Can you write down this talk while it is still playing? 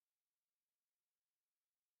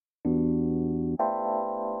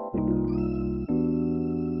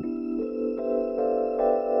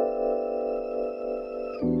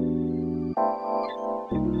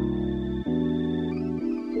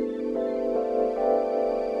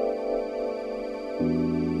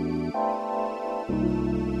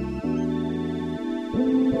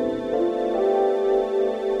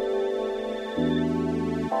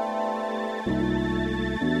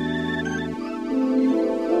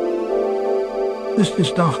This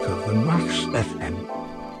is darker than Wax FM.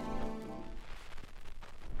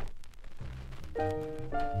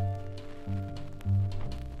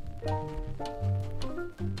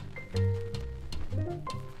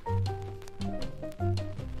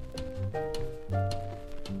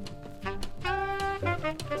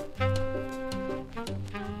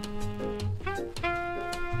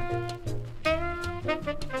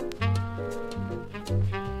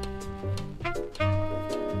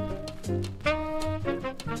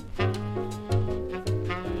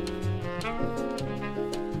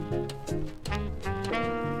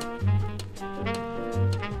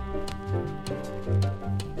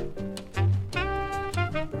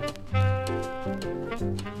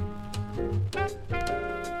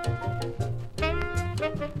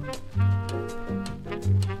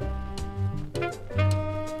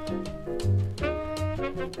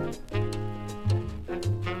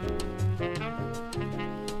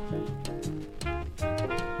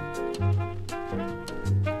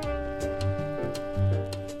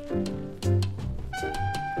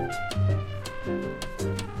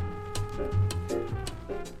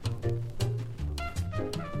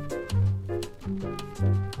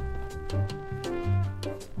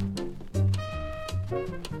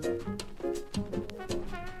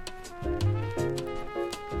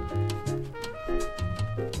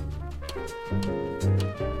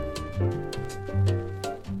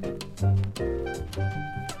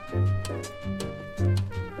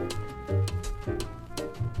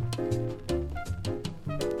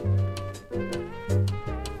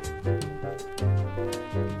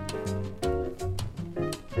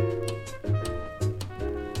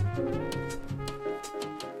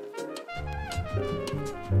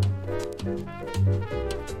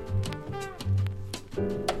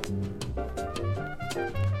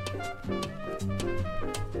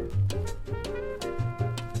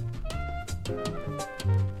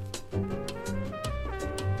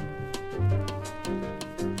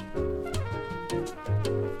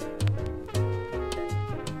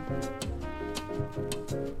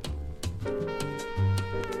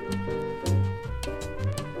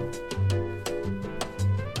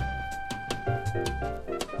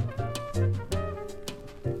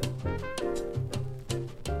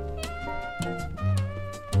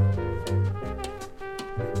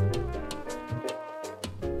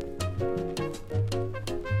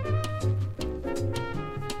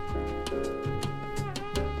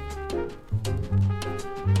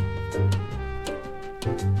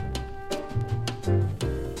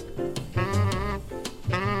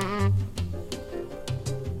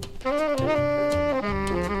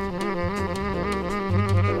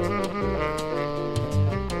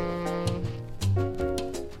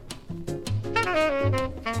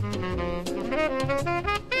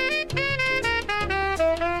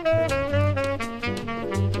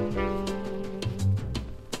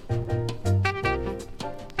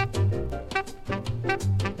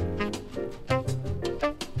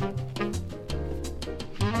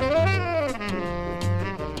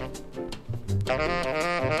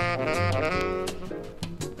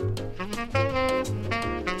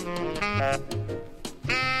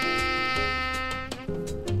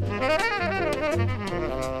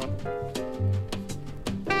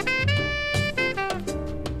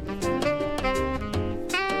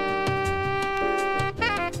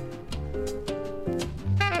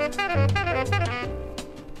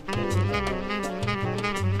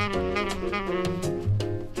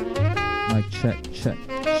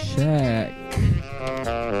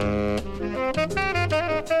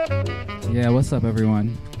 What's up,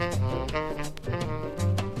 everyone?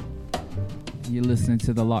 You're listening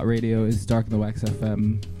to The Lot Radio. It's Dark in the Wax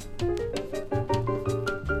FM.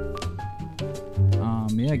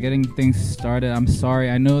 Yeah, getting things started. I'm sorry.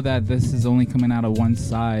 I know that this is only coming out of one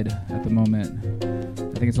side at the moment.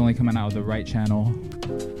 I think it's only coming out of the right channel.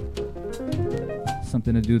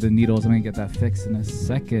 Something to do with the needles. I'm going to get that fixed in a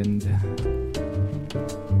second.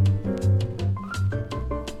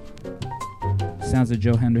 Sounds of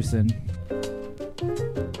Joe Henderson.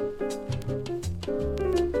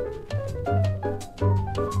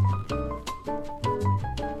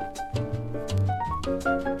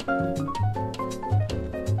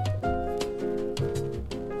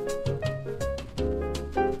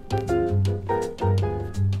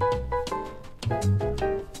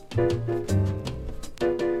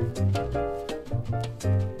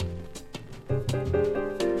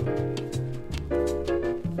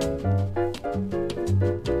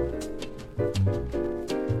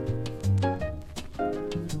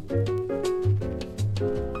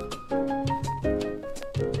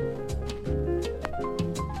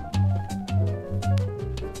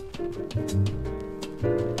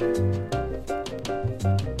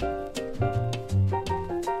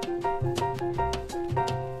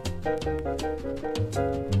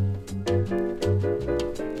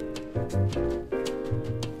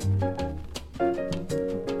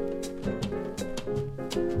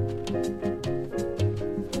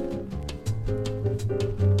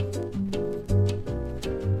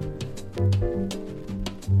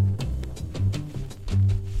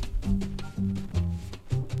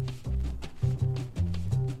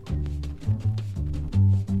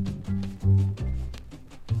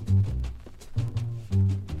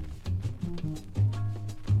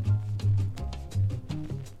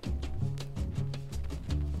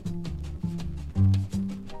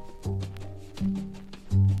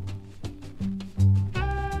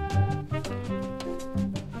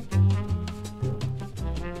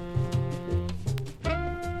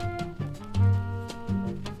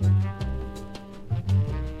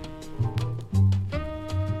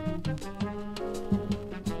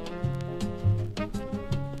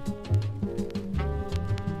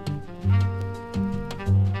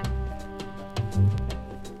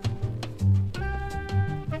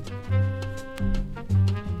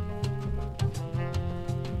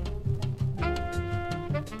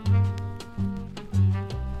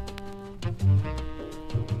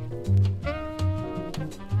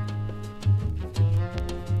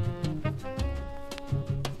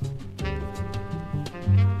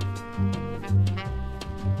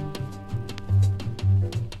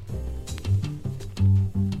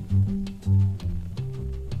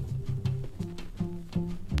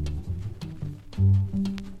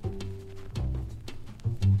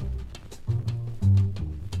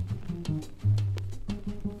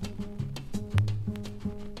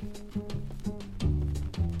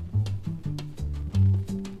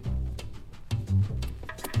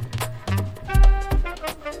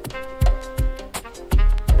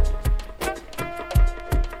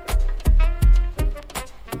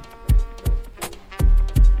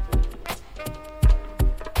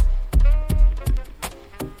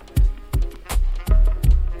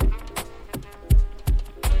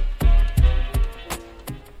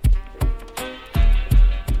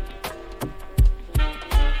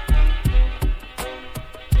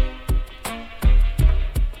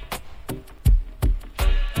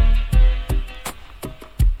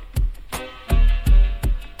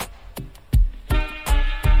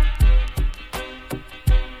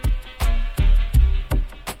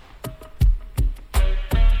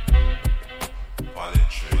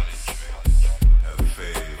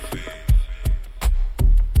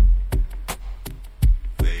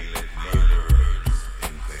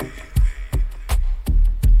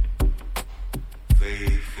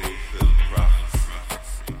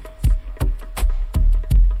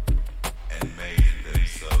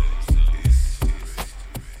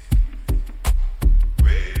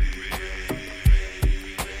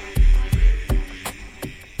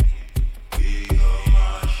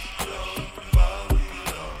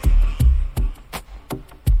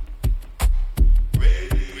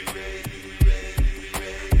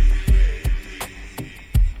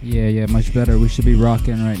 Yeah, much better. We should be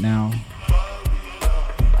rocking right now.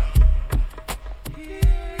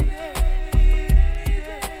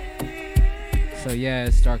 So yeah,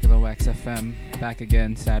 it's Darker Than Wax FM, back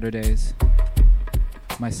again Saturdays.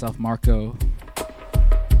 Myself, Marco,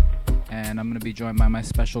 and I'm gonna be joined by my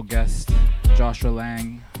special guest, Joshua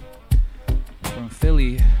Lang from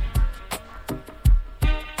Philly.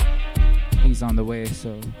 He's on the way,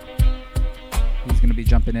 so he's gonna be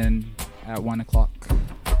jumping in at 1 o'clock.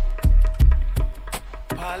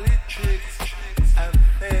 Politics have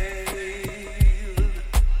failed.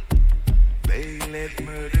 They let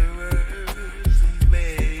murderers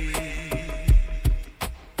invade.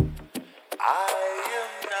 I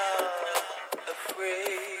am not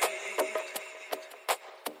afraid.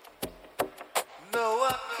 No,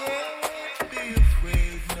 I can't be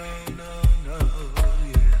afraid. No,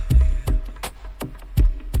 yeah.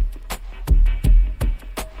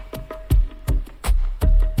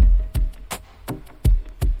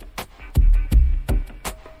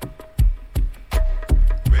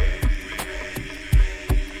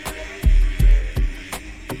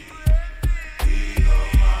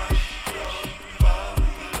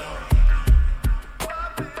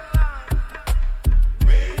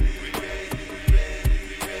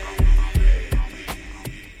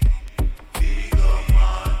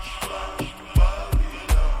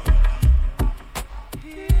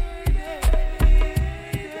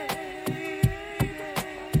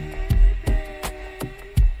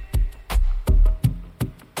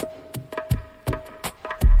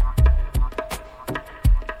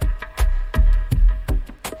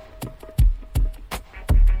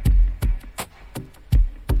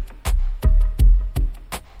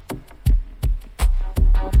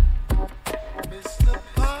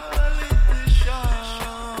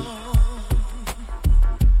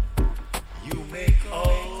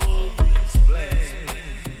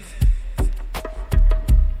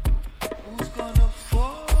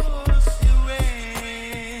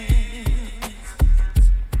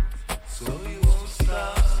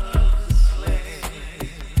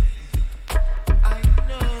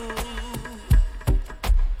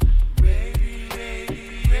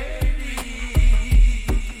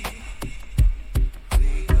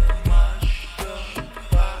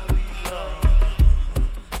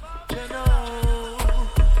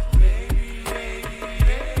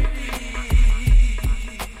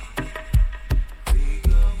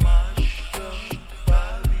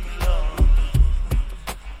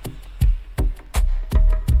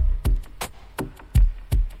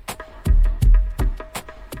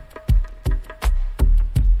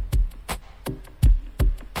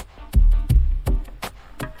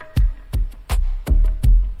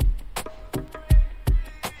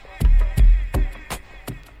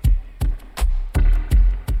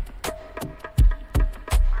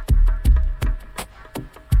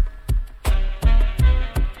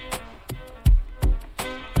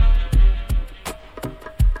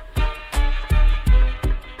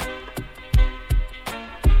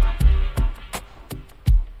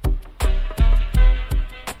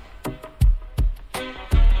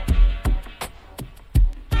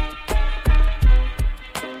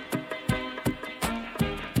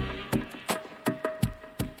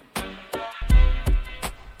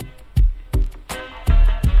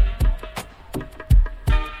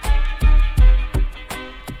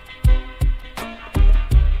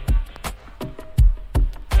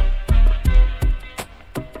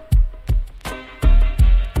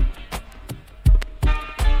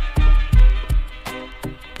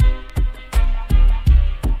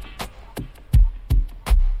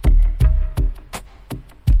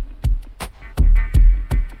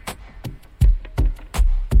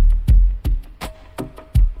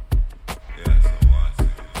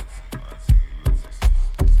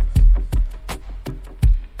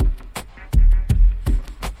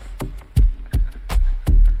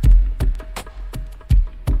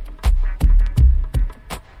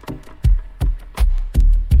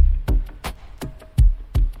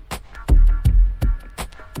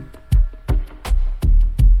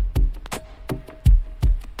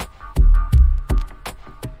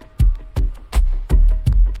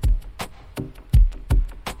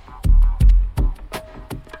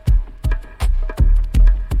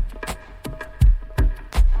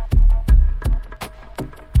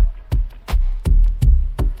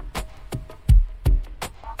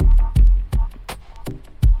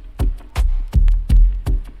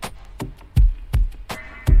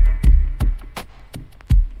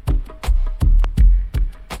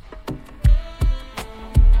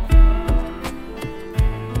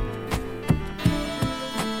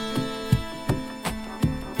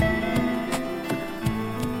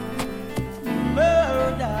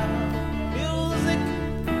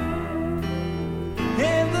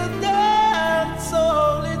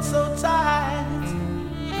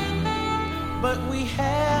 but we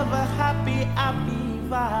have a happy, happy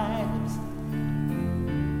vibes.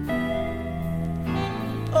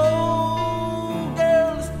 Oh,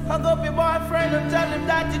 girls, hug up your boyfriend and tell him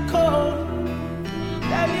that you're cold.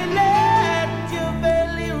 Tell you let your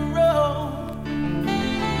belly roll.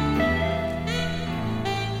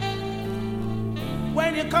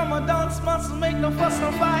 When you come and dance, mustn't make no fuss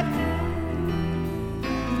or fight.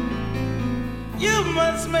 You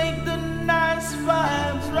must make the nice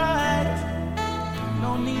vibes right.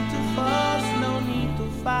 No need to fuss, no need to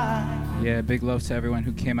fight. Yeah, big love to everyone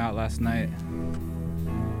who came out last night.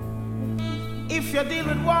 If you deal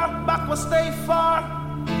with war, back will stay far.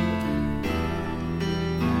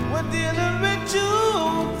 We're dealing with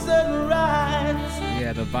truths and rights.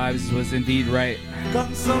 Yeah, the vibes was indeed right.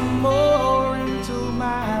 Got some more into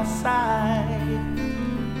my side.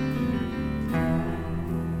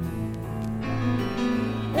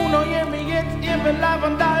 Uno hear me yet, hear me live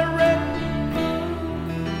and direct.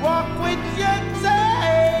 Walk with your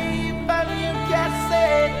tape and your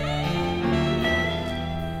cassette.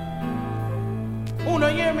 Uno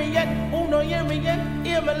hear me yet,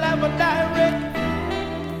 hear me live and direct.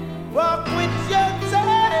 Walk with your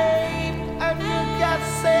tape and your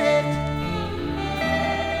cassette.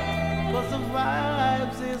 'Cause the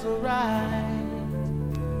vibes is right.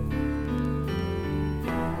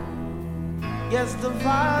 Yes, the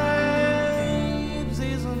vibes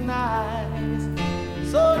is nice.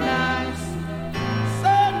 So nice,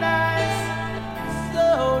 so nice,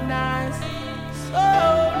 so nice, so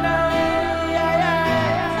nice. Yeah, yeah,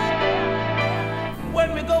 yeah. When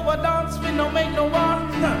we go a dance, we don't make no one.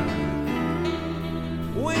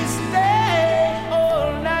 We stay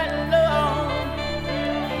all night long.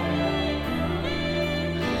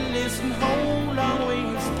 Listen, how long we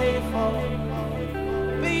stay for?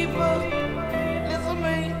 People, listen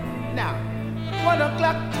me now. 1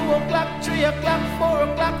 o'clock, 2 o'clock, 3 o'clock, 4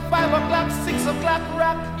 o'clock, 5 o'clock, 6 o'clock,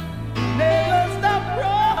 rock. Never stop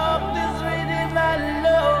rock this rhythm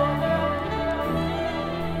alone.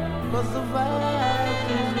 'Cause the vibe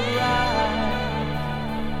is right.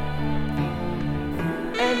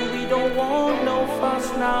 And we don't want no fuss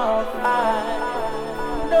now, fight.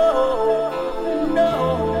 No, no,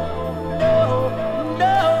 no,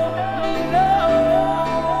 no, no.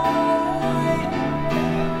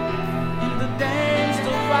 In the dance,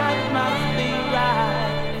 the vibe must be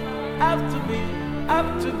right. Have to be,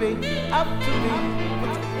 have to be, have to be.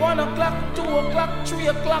 But 1 o'clock, 2 o'clock, 3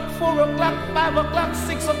 o'clock, 4 o'clock, 5 o'clock,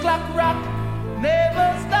 6 o'clock, rock. Never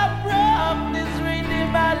stop rock this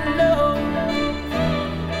rhythm alone.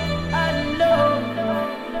 Alone.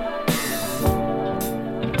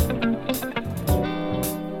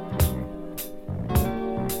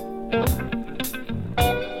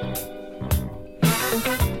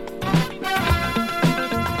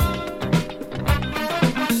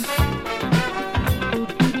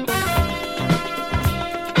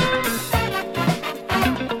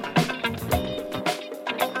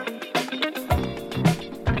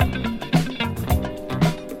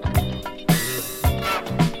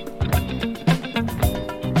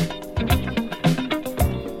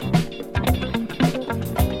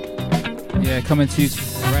 Coming to you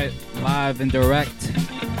right live and direct.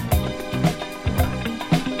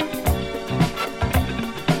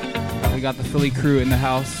 We got the Philly crew in the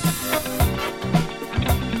house.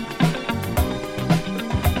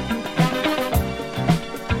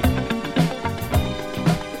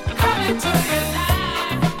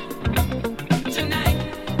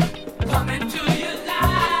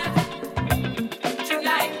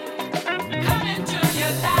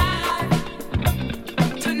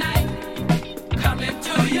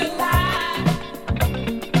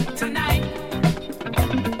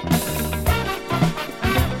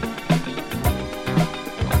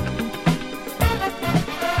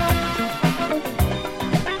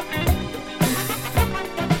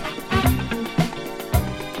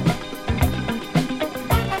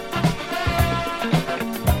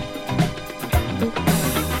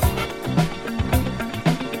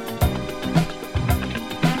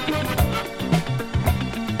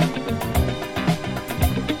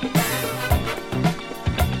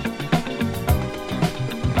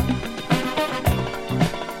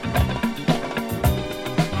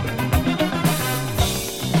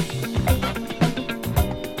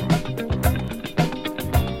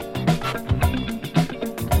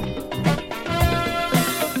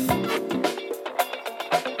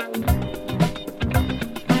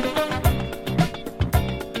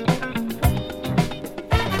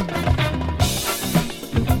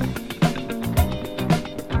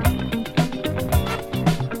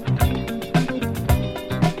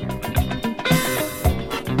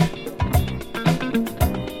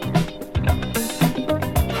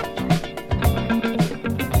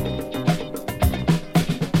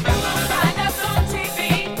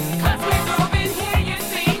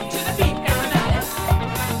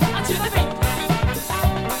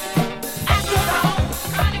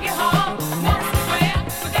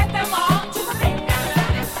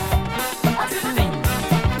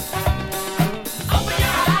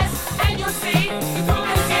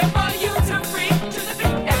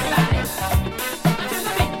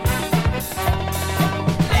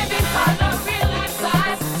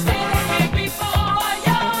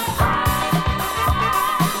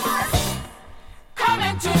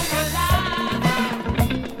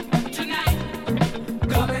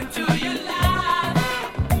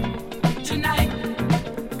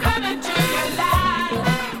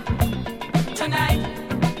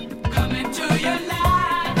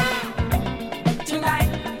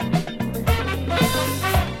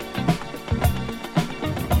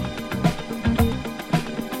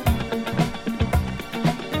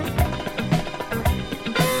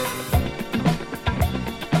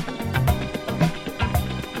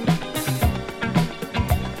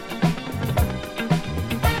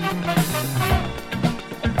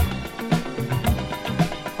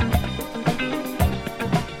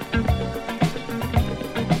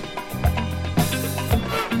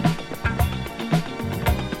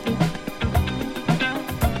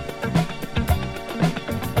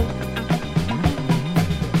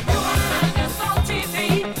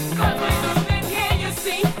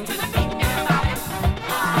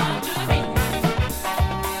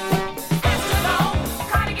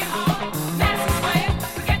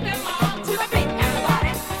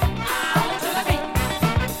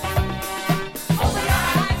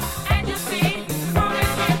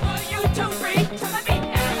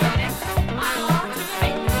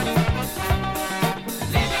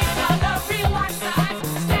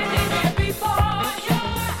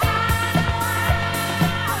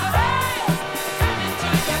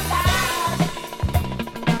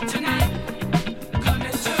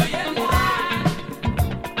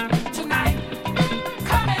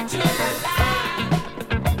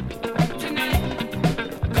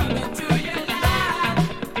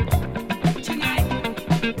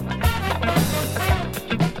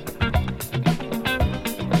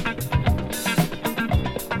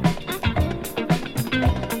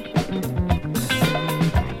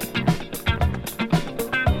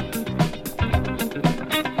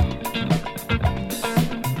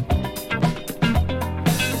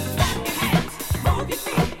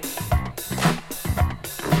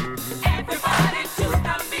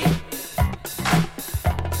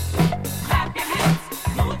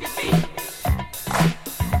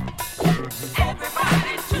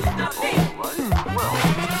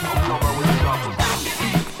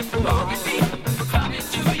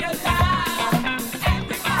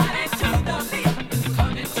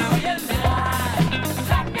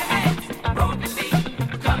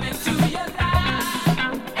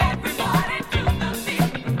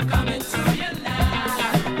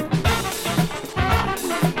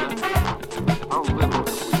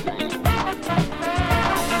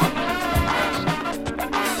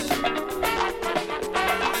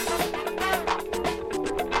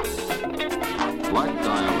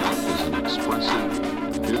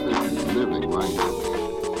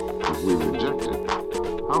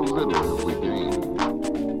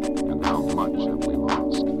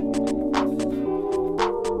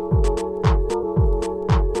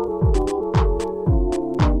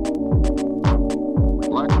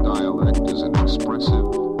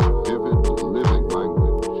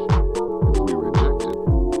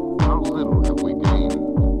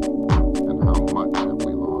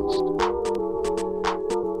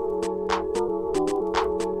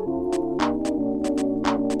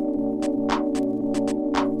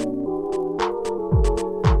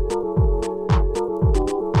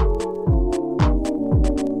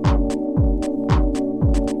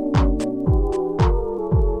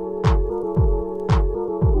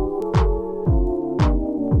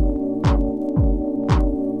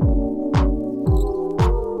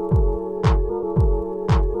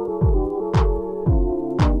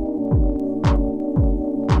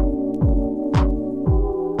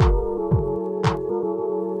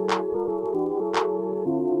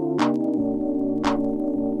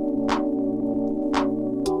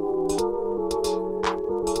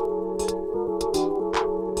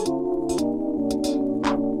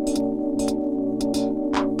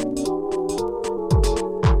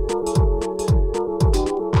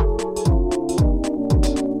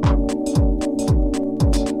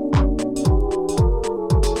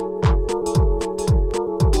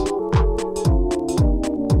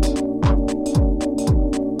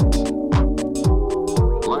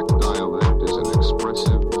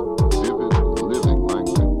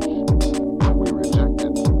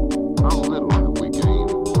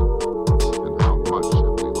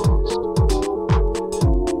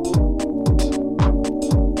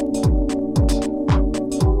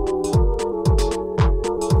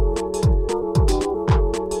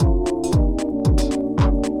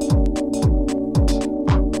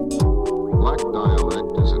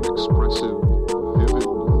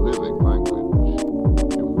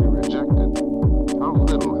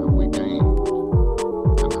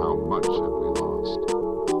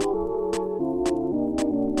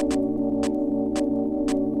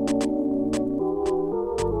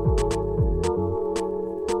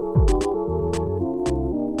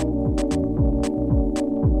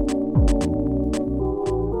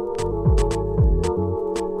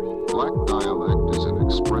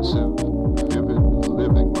 expressive, vivid,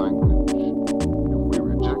 living language. If we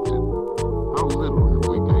reject it, how little have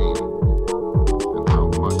we gained, and how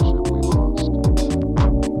much have we lost?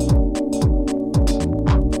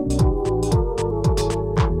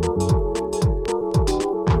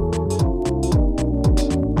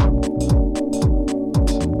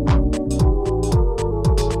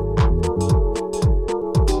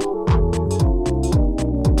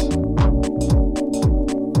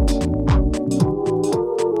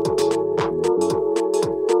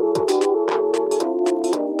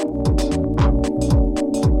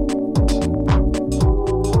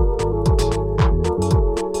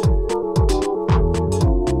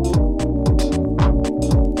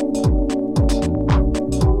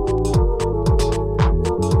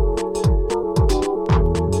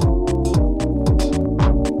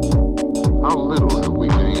 How little have we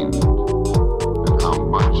gained, and how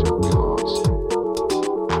much have we lost?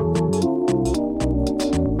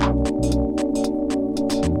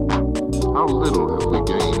 How little have we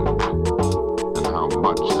gained, and how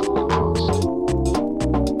much have we lost?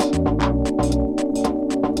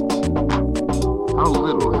 How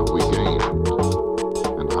little have we gained,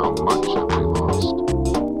 and how much have we lost?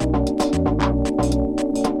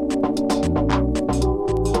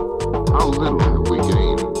 How little have we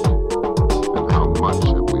gained, and how much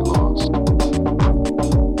have we lost?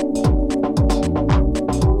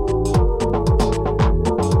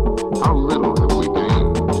 How little have we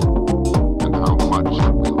gained, and how much have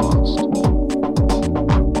we lost?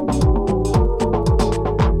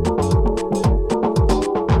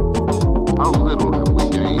 How little have we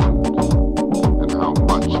gained, and how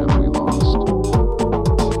much have we lost?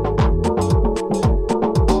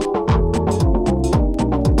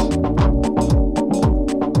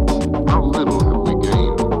 How little have we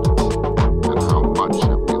gained, and how much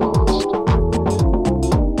have we lost?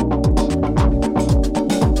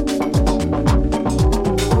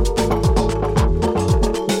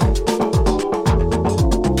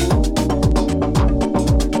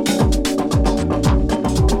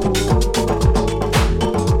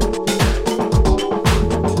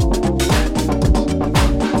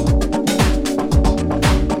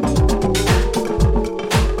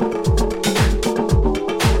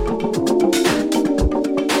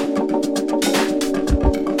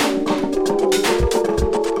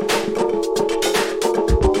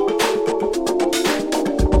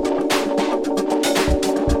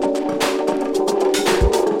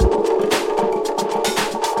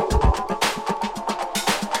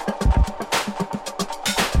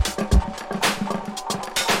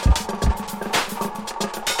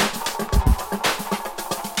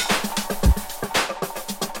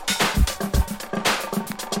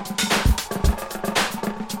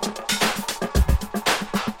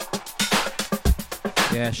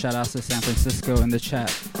 Yeah, shout outs to San Francisco in the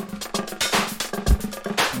chat.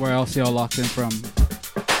 Where else y'all locked in from?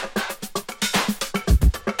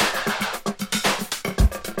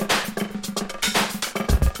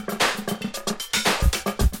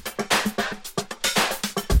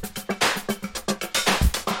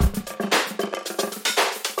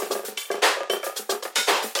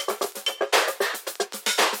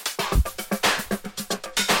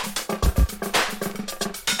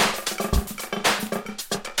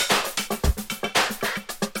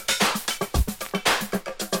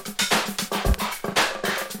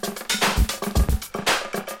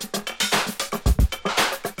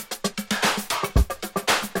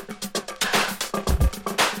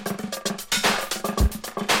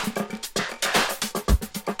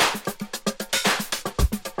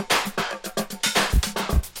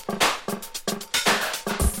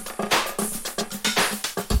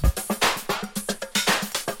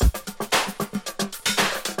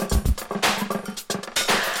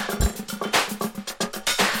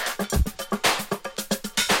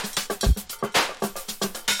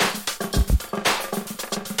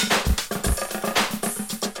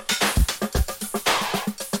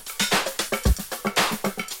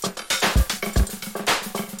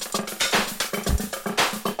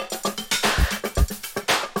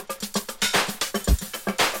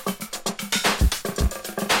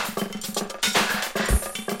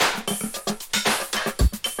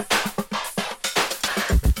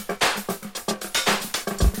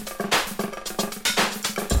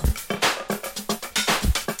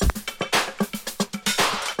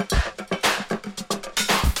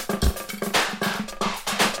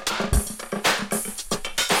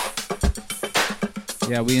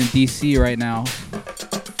 Yeah, we in DC right now.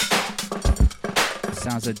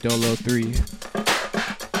 Sounds like Dolo 3.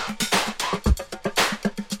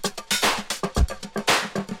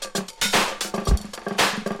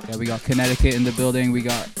 Yeah, we got Connecticut in the building. We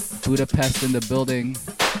got Budapest in the building.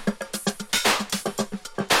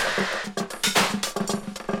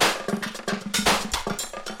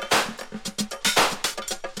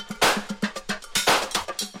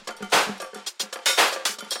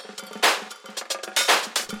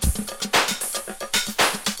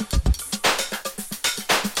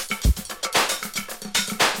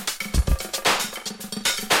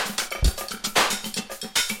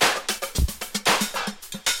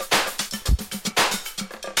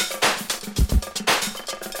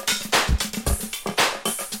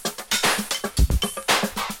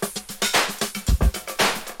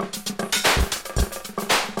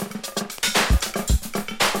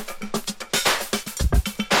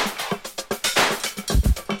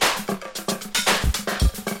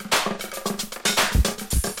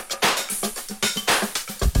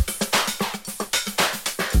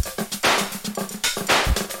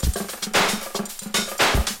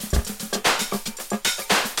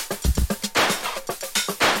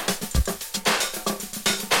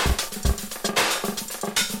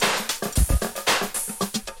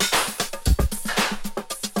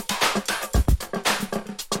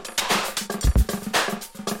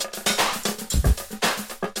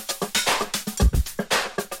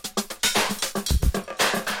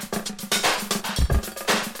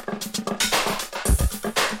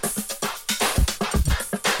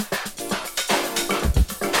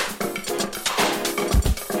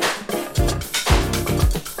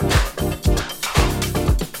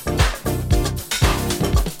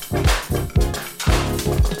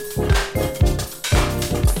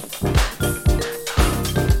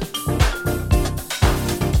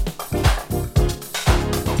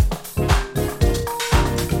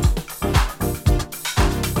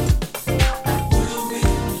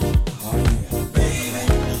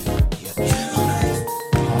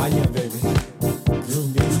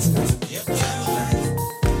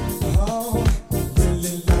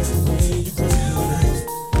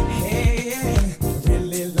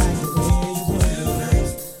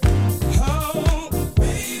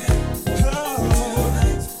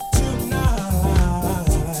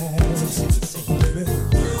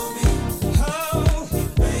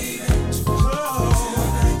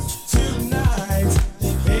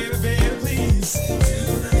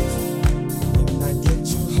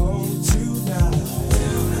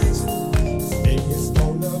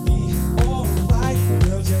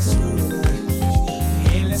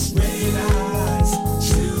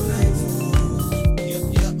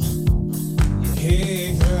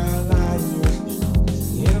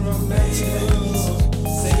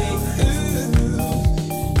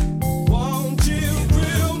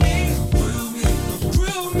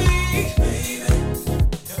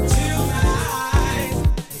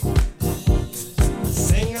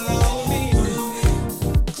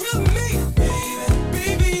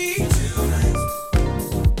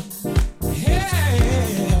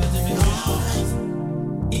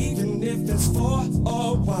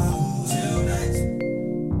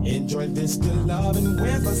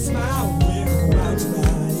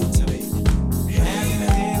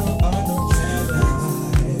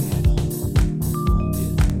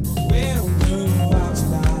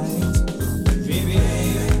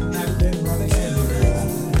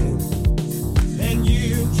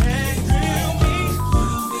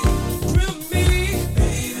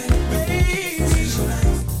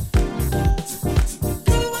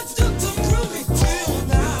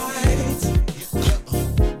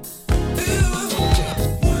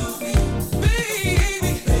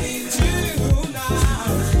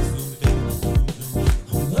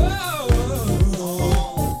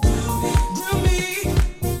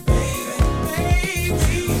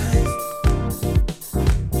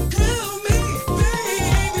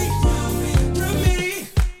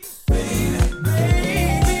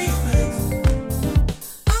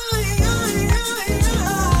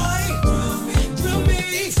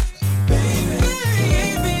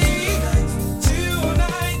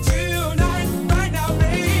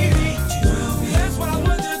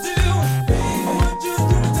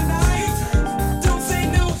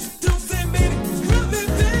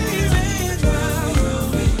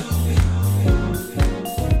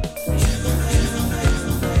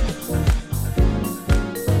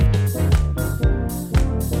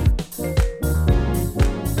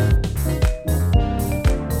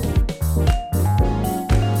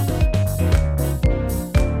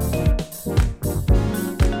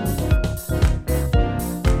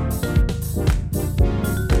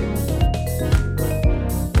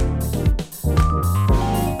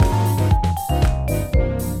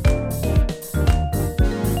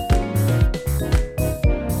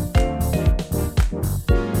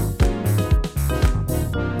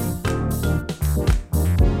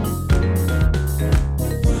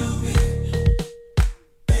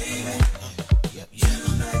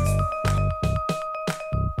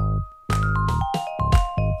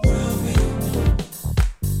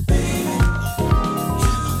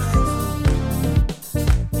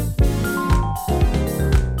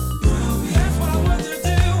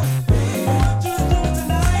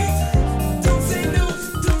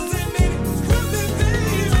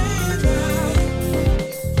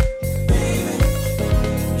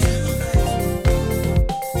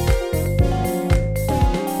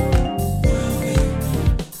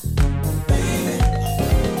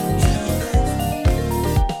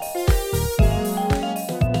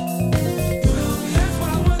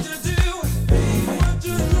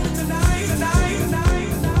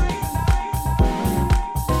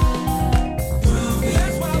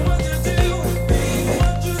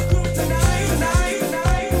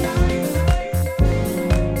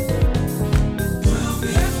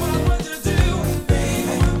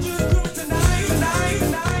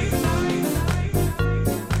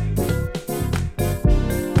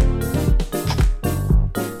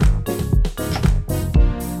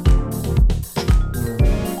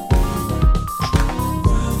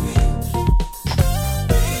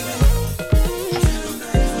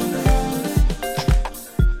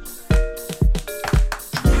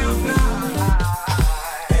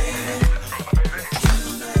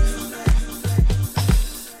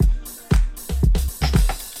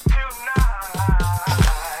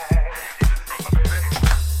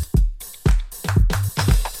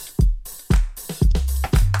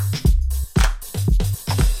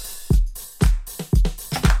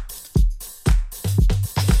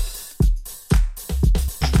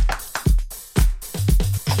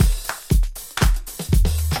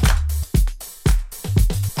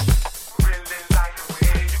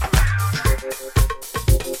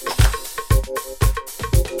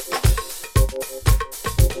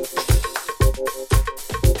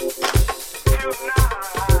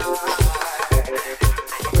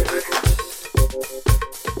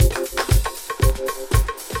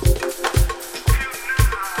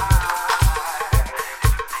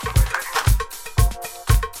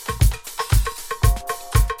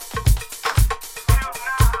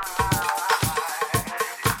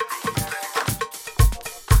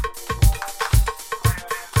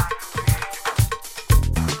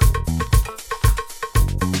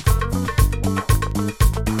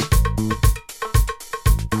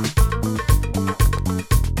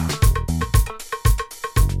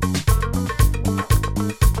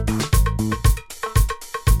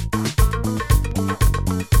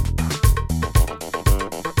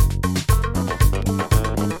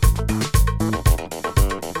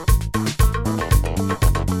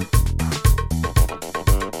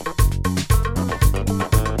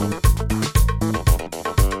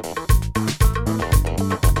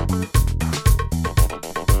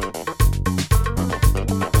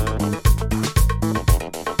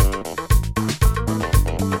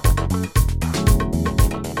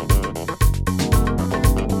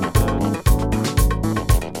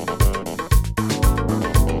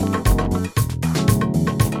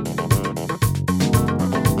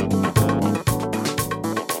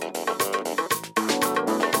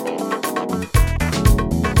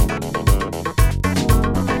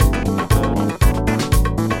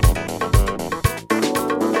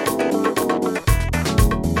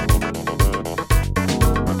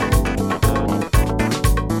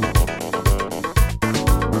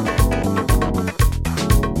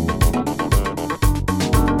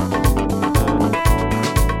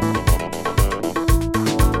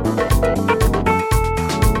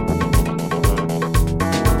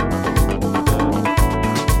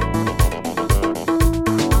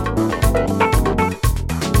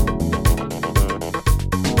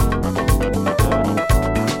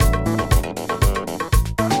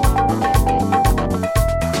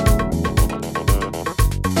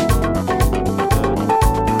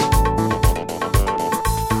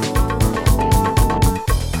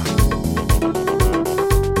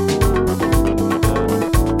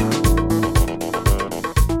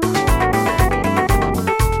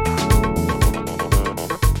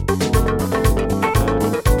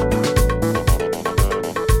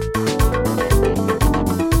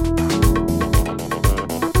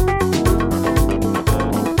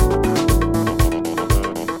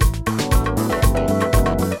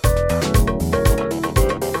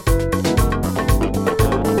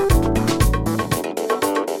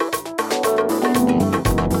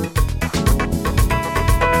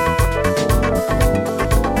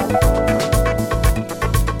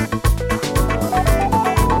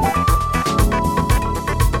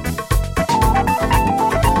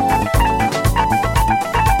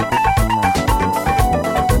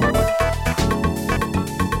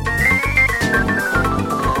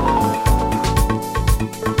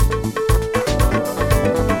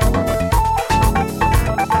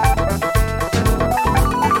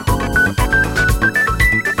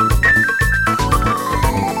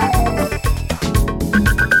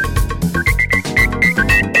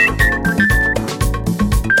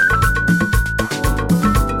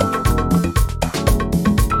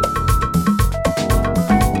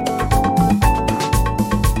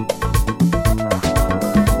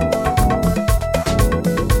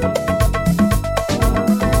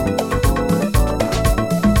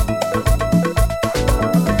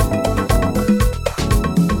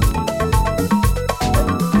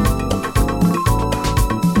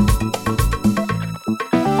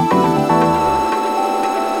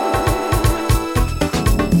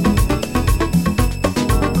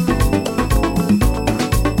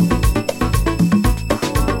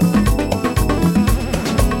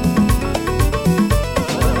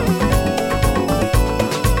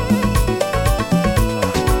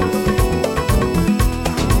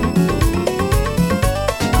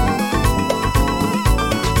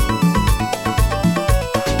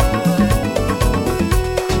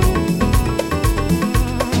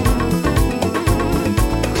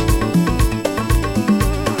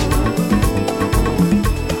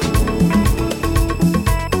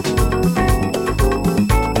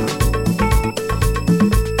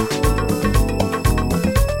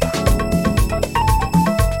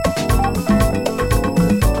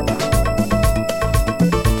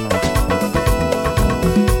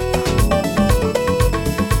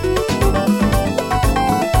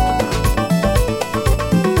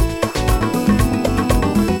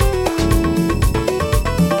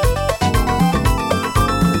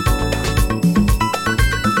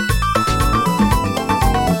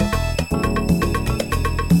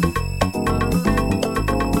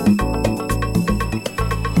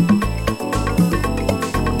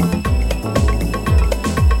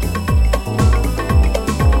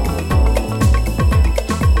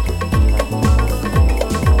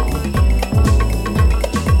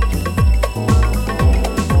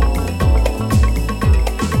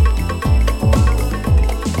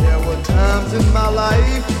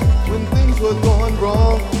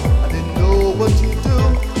 wrong. I didn't know what to do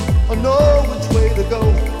or know which way to go.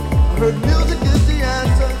 I heard music is the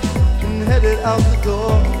answer and headed out the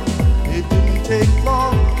door. It didn't take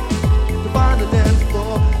long to find a dance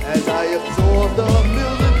floor as I absorbed the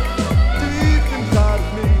music deep inside of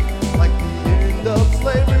me, like the end of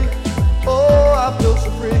slavery. Oh, I feel so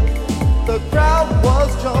free. The crowd was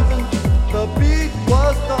jumping, the beat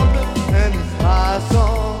was thumping, and it's my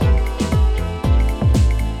song.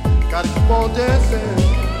 Gotta keep on dancing.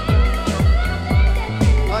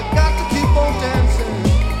 I got to keep on dancing.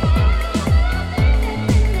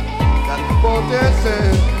 Gotta keep on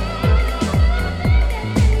dancing.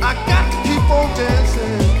 I got to keep on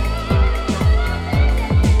dancing.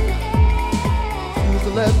 Refuse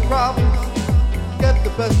to let problems get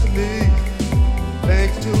the best of me.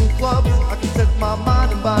 Thanks to clubs, I can set my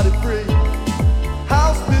mind and body free.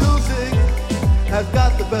 House music has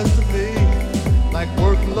got the best of me. Like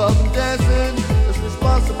work, love, and dancing, it's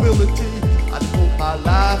responsibility. I devote my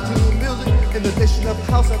life to music. In the nation of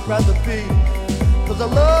house I'd rather be. Cause I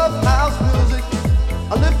love house music,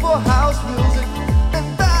 I live for house music, and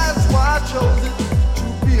that's why I chose it to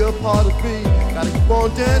be a part of me. Gotta keep on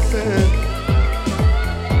dancing.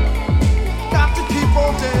 Got to keep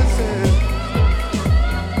on dancing.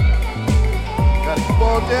 Gotta keep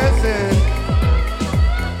on dancing.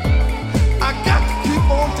 I got to keep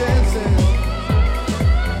on dancing.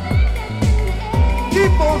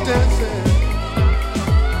 Keep on dancing.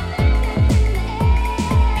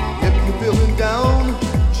 If you're feeling down,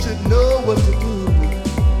 you should know what to do.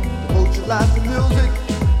 Devote your life to music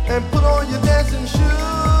and put on your dancing shoes.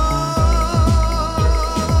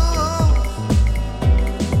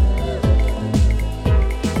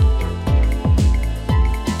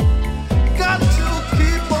 Got to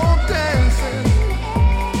keep on dancing.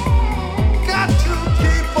 Got to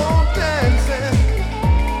keep on dancing.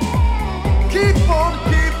 Keep on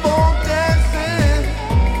dancing.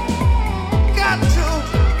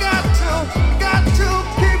 Got to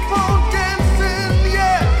keep on dancing,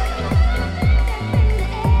 yeah.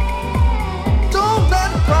 Don't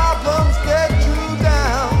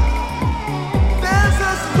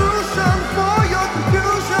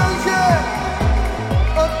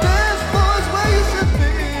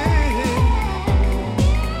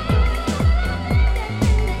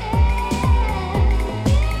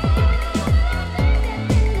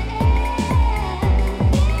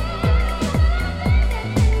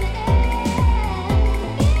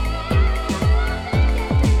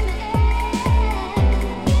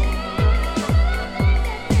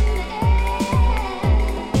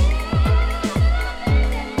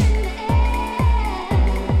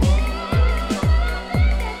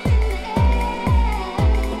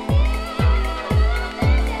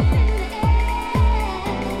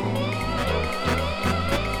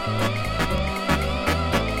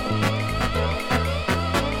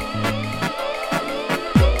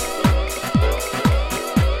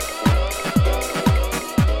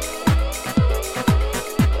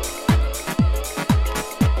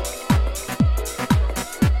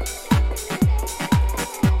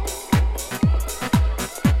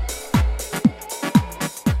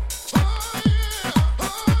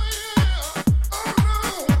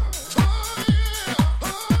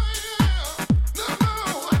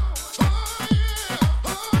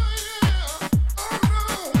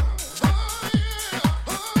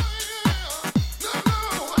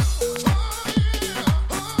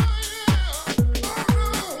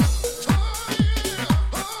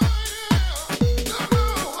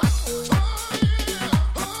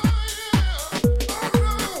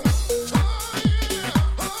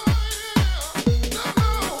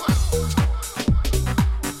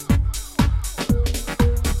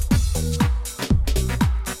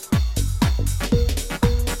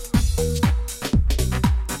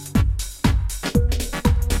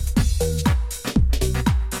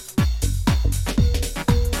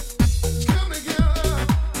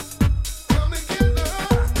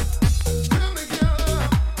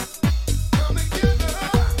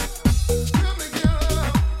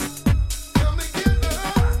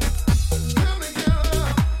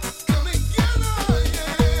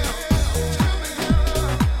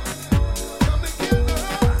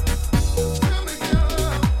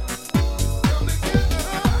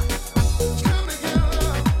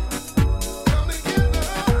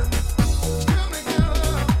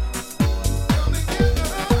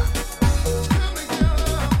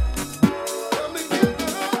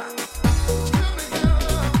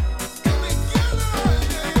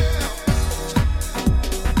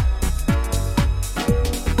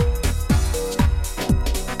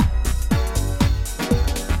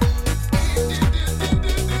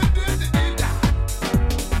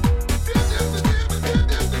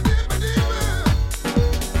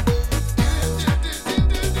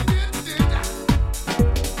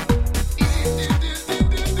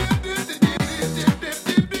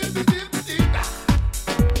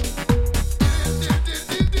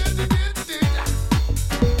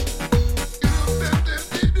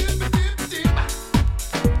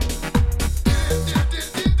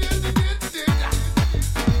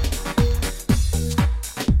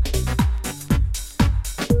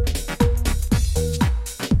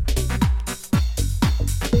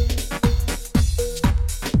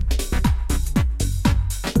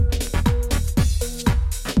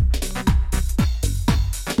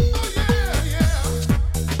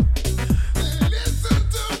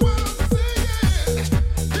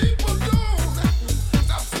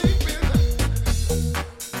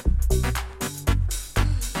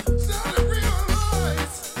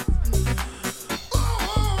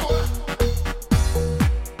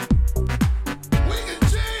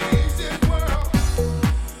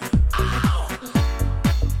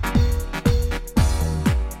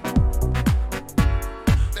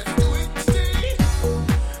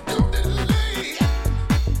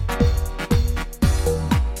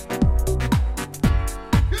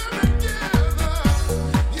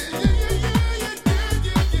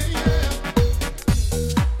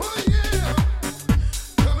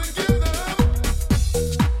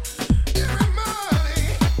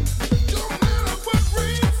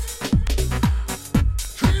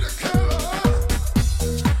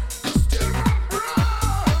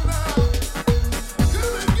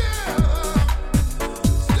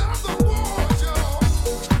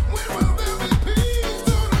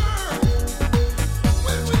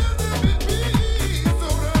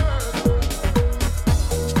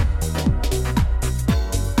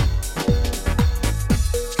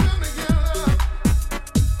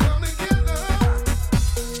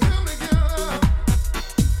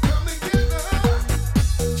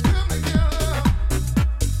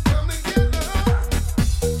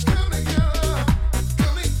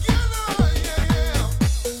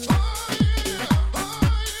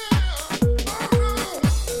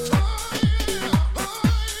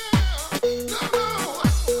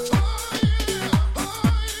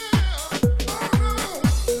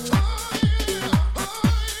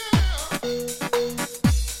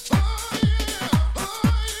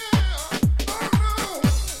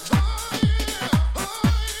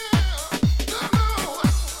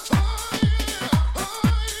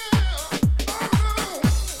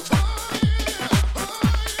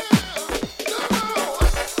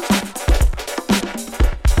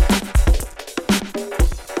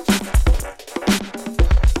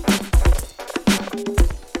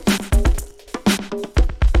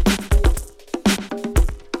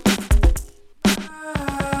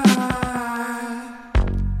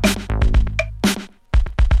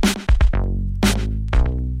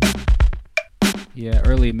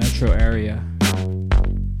Philly metro area.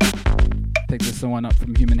 Pick this one up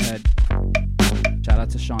from Human Head. Shout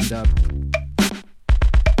out to Sean Dub.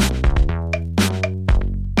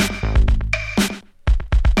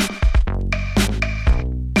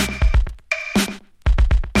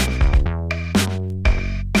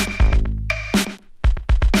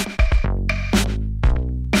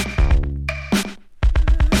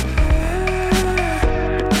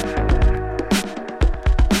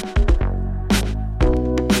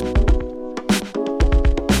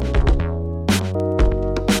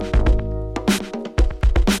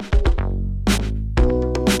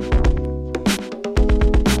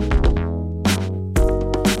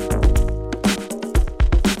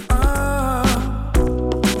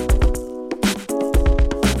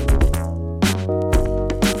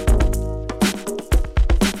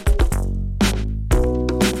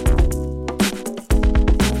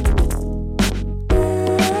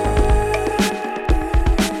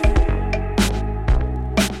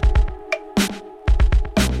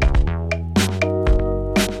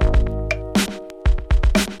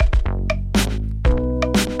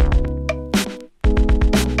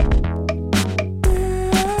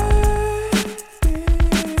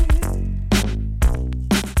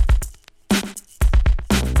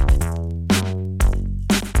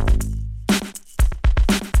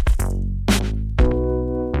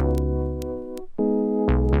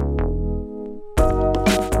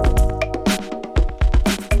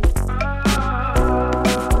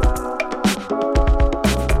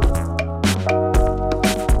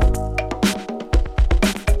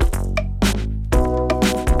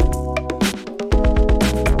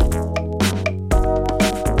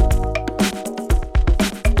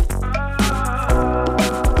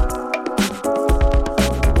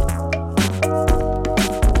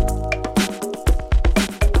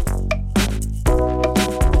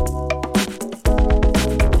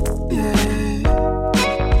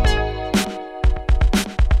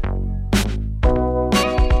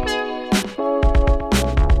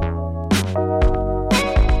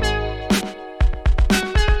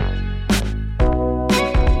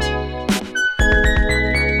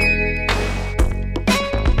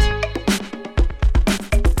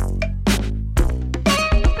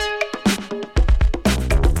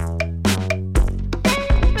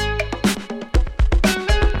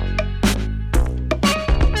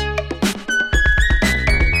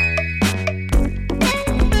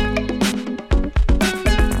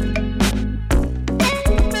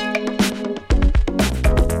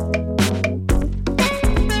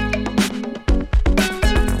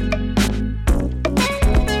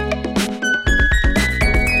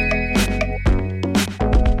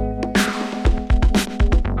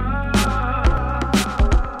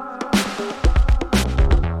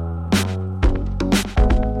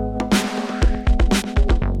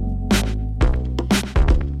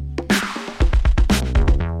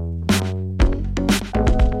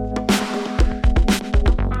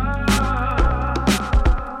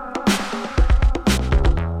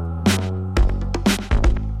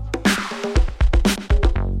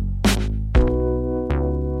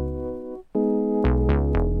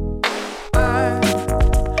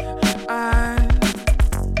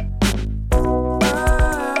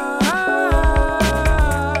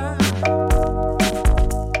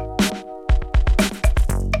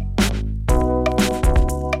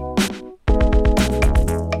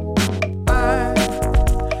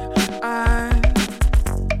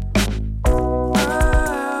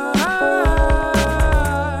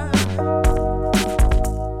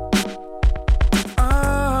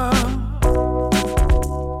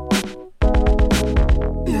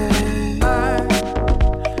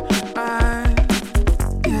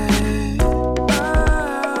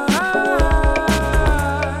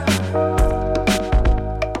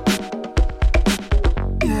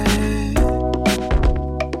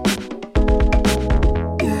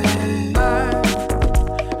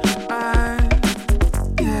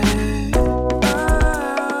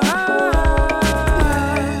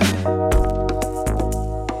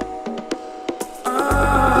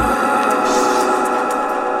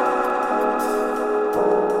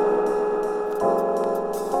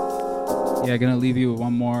 Yeah, gonna leave you with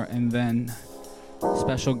one more, and then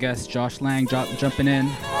special guest Josh Lang jumping in.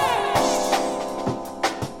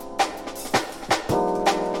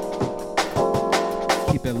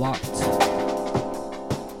 Keep it locked.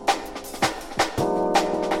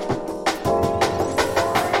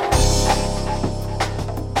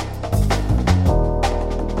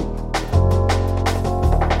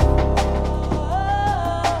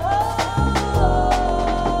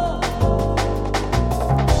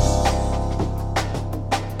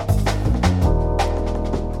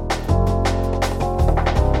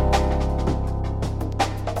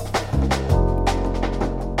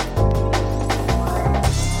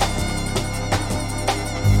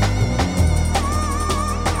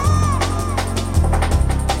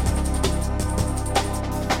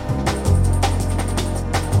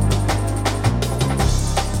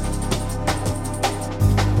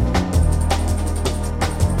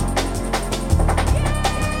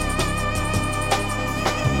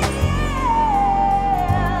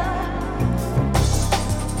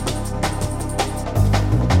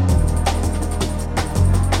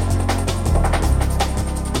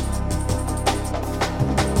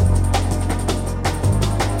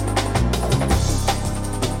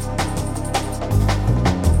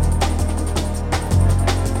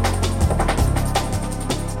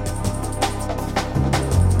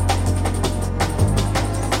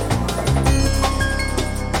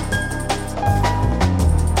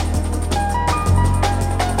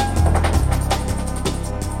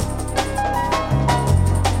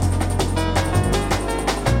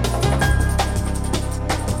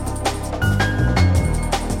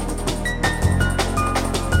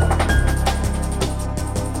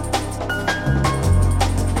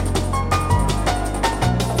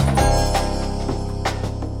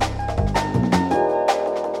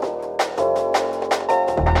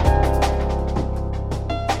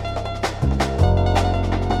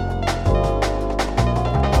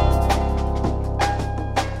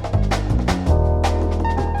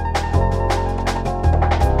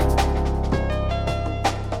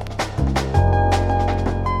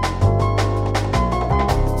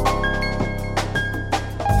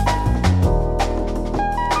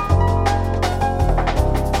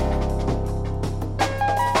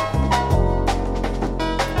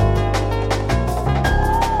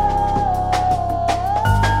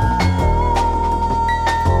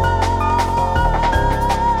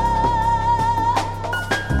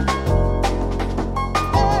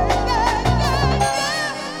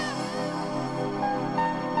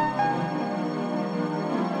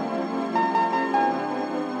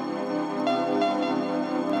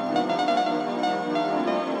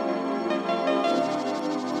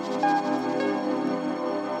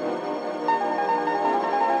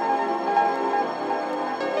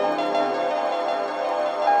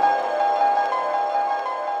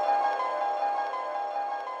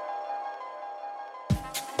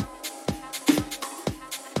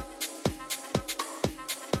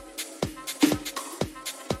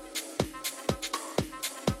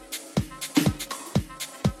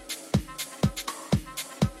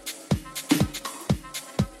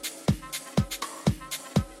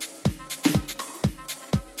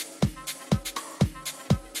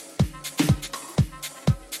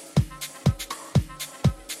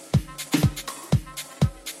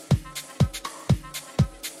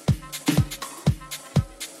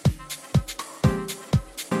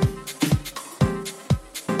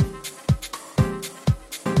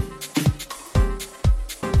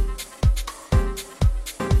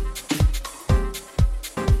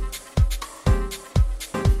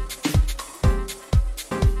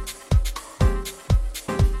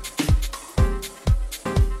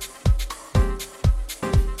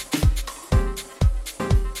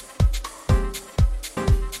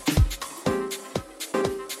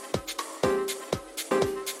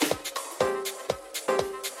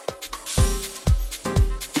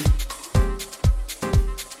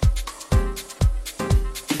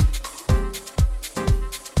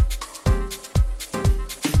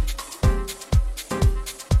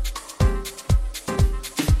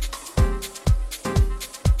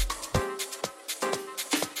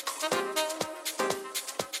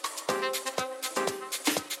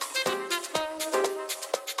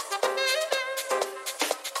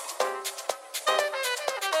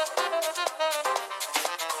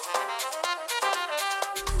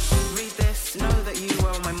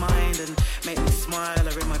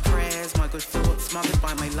 with thoughts smothered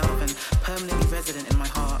by my love and permanently resident in my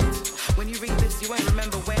heart. When you read this, you won't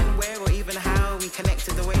remember when, where, or even how we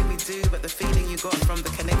connected the way we do, but the feeling you got from the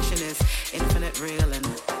connection is infinite, real, and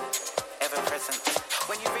ever-present.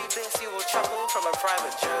 When you read this, you will chuckle from a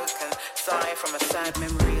private joke and sigh from a sad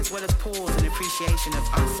memory, as well as pause in appreciation of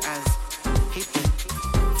us as people,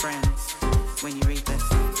 friends, when you read this.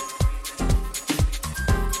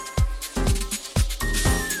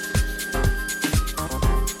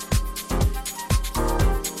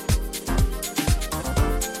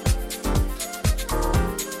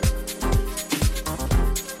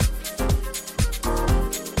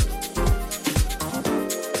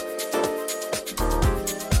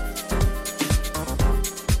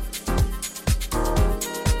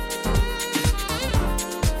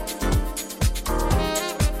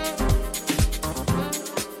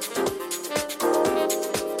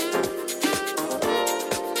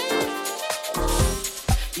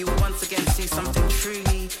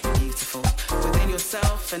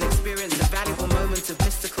 And experience a valuable moment of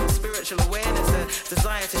mystical spiritual awareness, a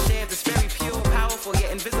desire to share this very pure, powerful yet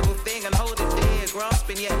invisible thing and hold it dear,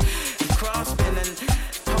 grasping yet grasping and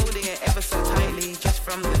holding it ever so tightly, just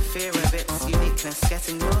from the fear of its uniqueness,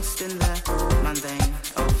 getting lost in the mundane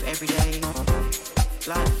of everyday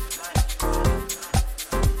life.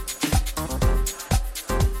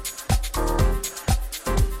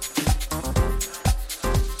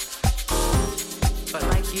 But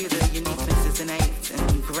like you, the uniqueness is innate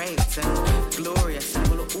and great and glorious and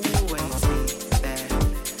will always be there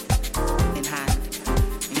in hand,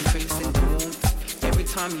 increasing the warmth. Every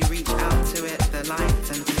time you reach out to it, the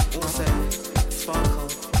light and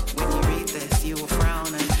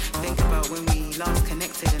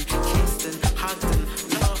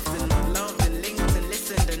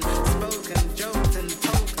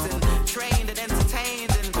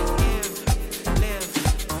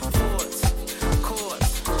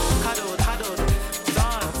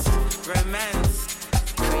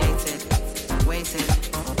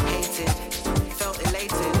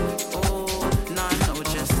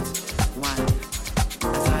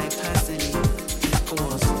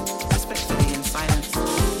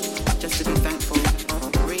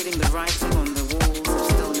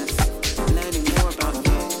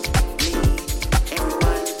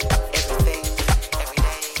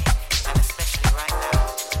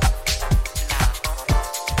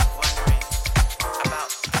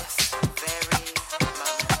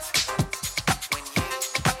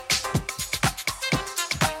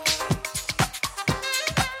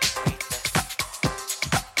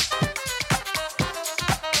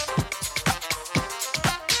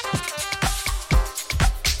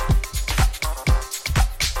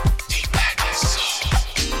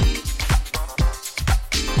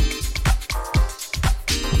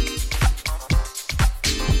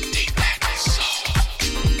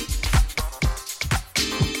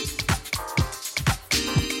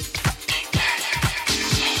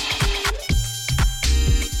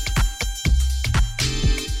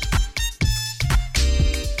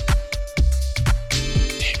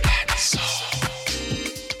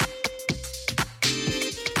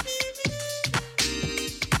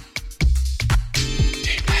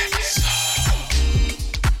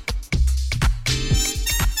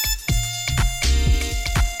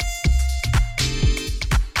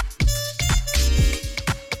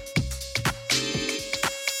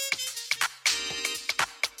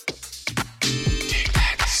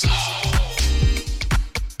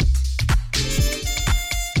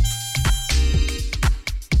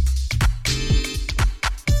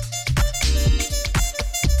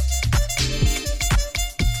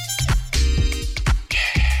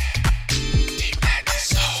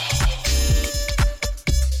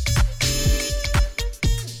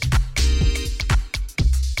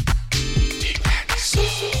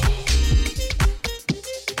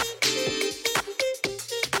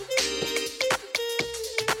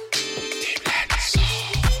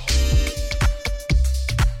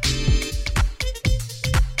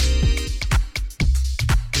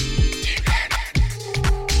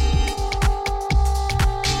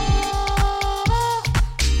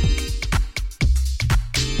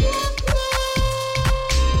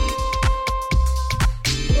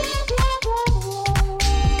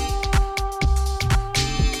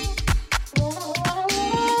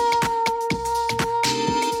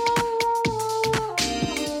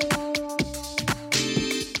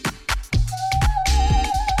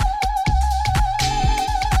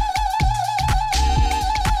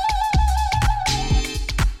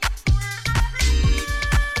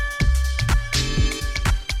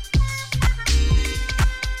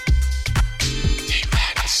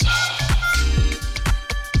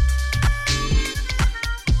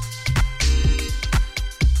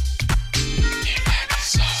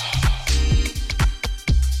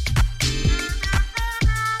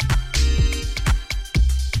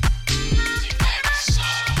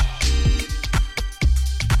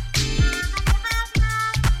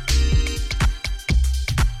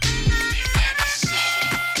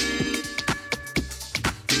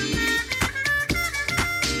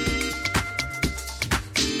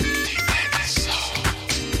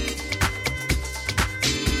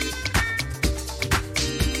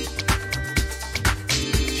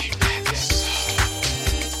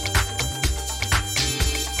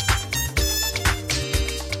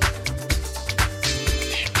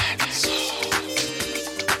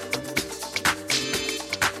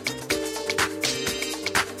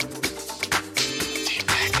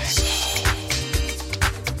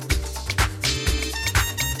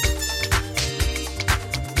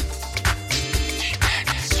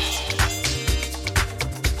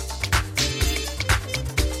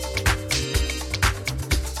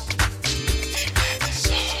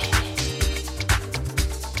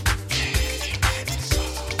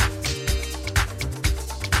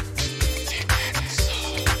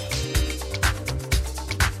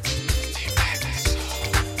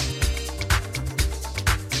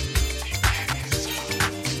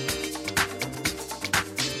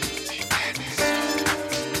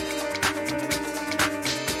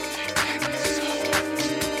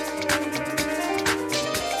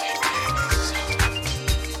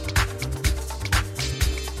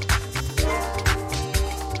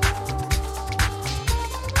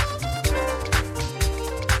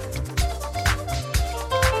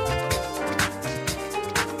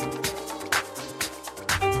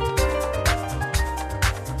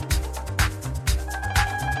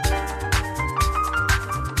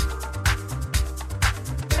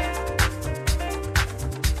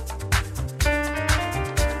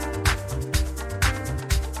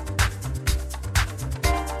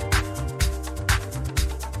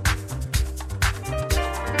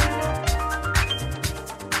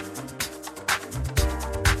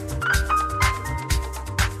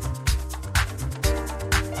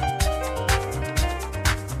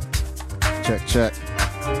Check, check.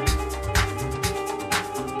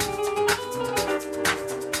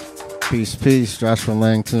 Peace, peace. Joshua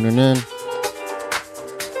Lang tuning in.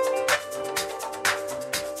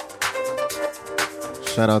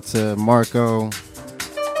 Shout out to Marco.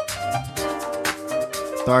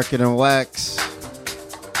 Darker Than Wax.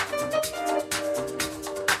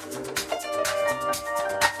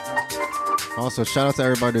 Also, shout out to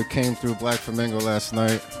everybody who came through Black Flamingo last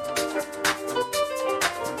night.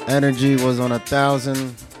 Energy was on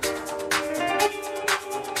 1,000.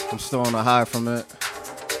 I'm still on a high from it.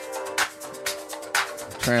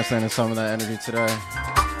 Translating some of that energy today.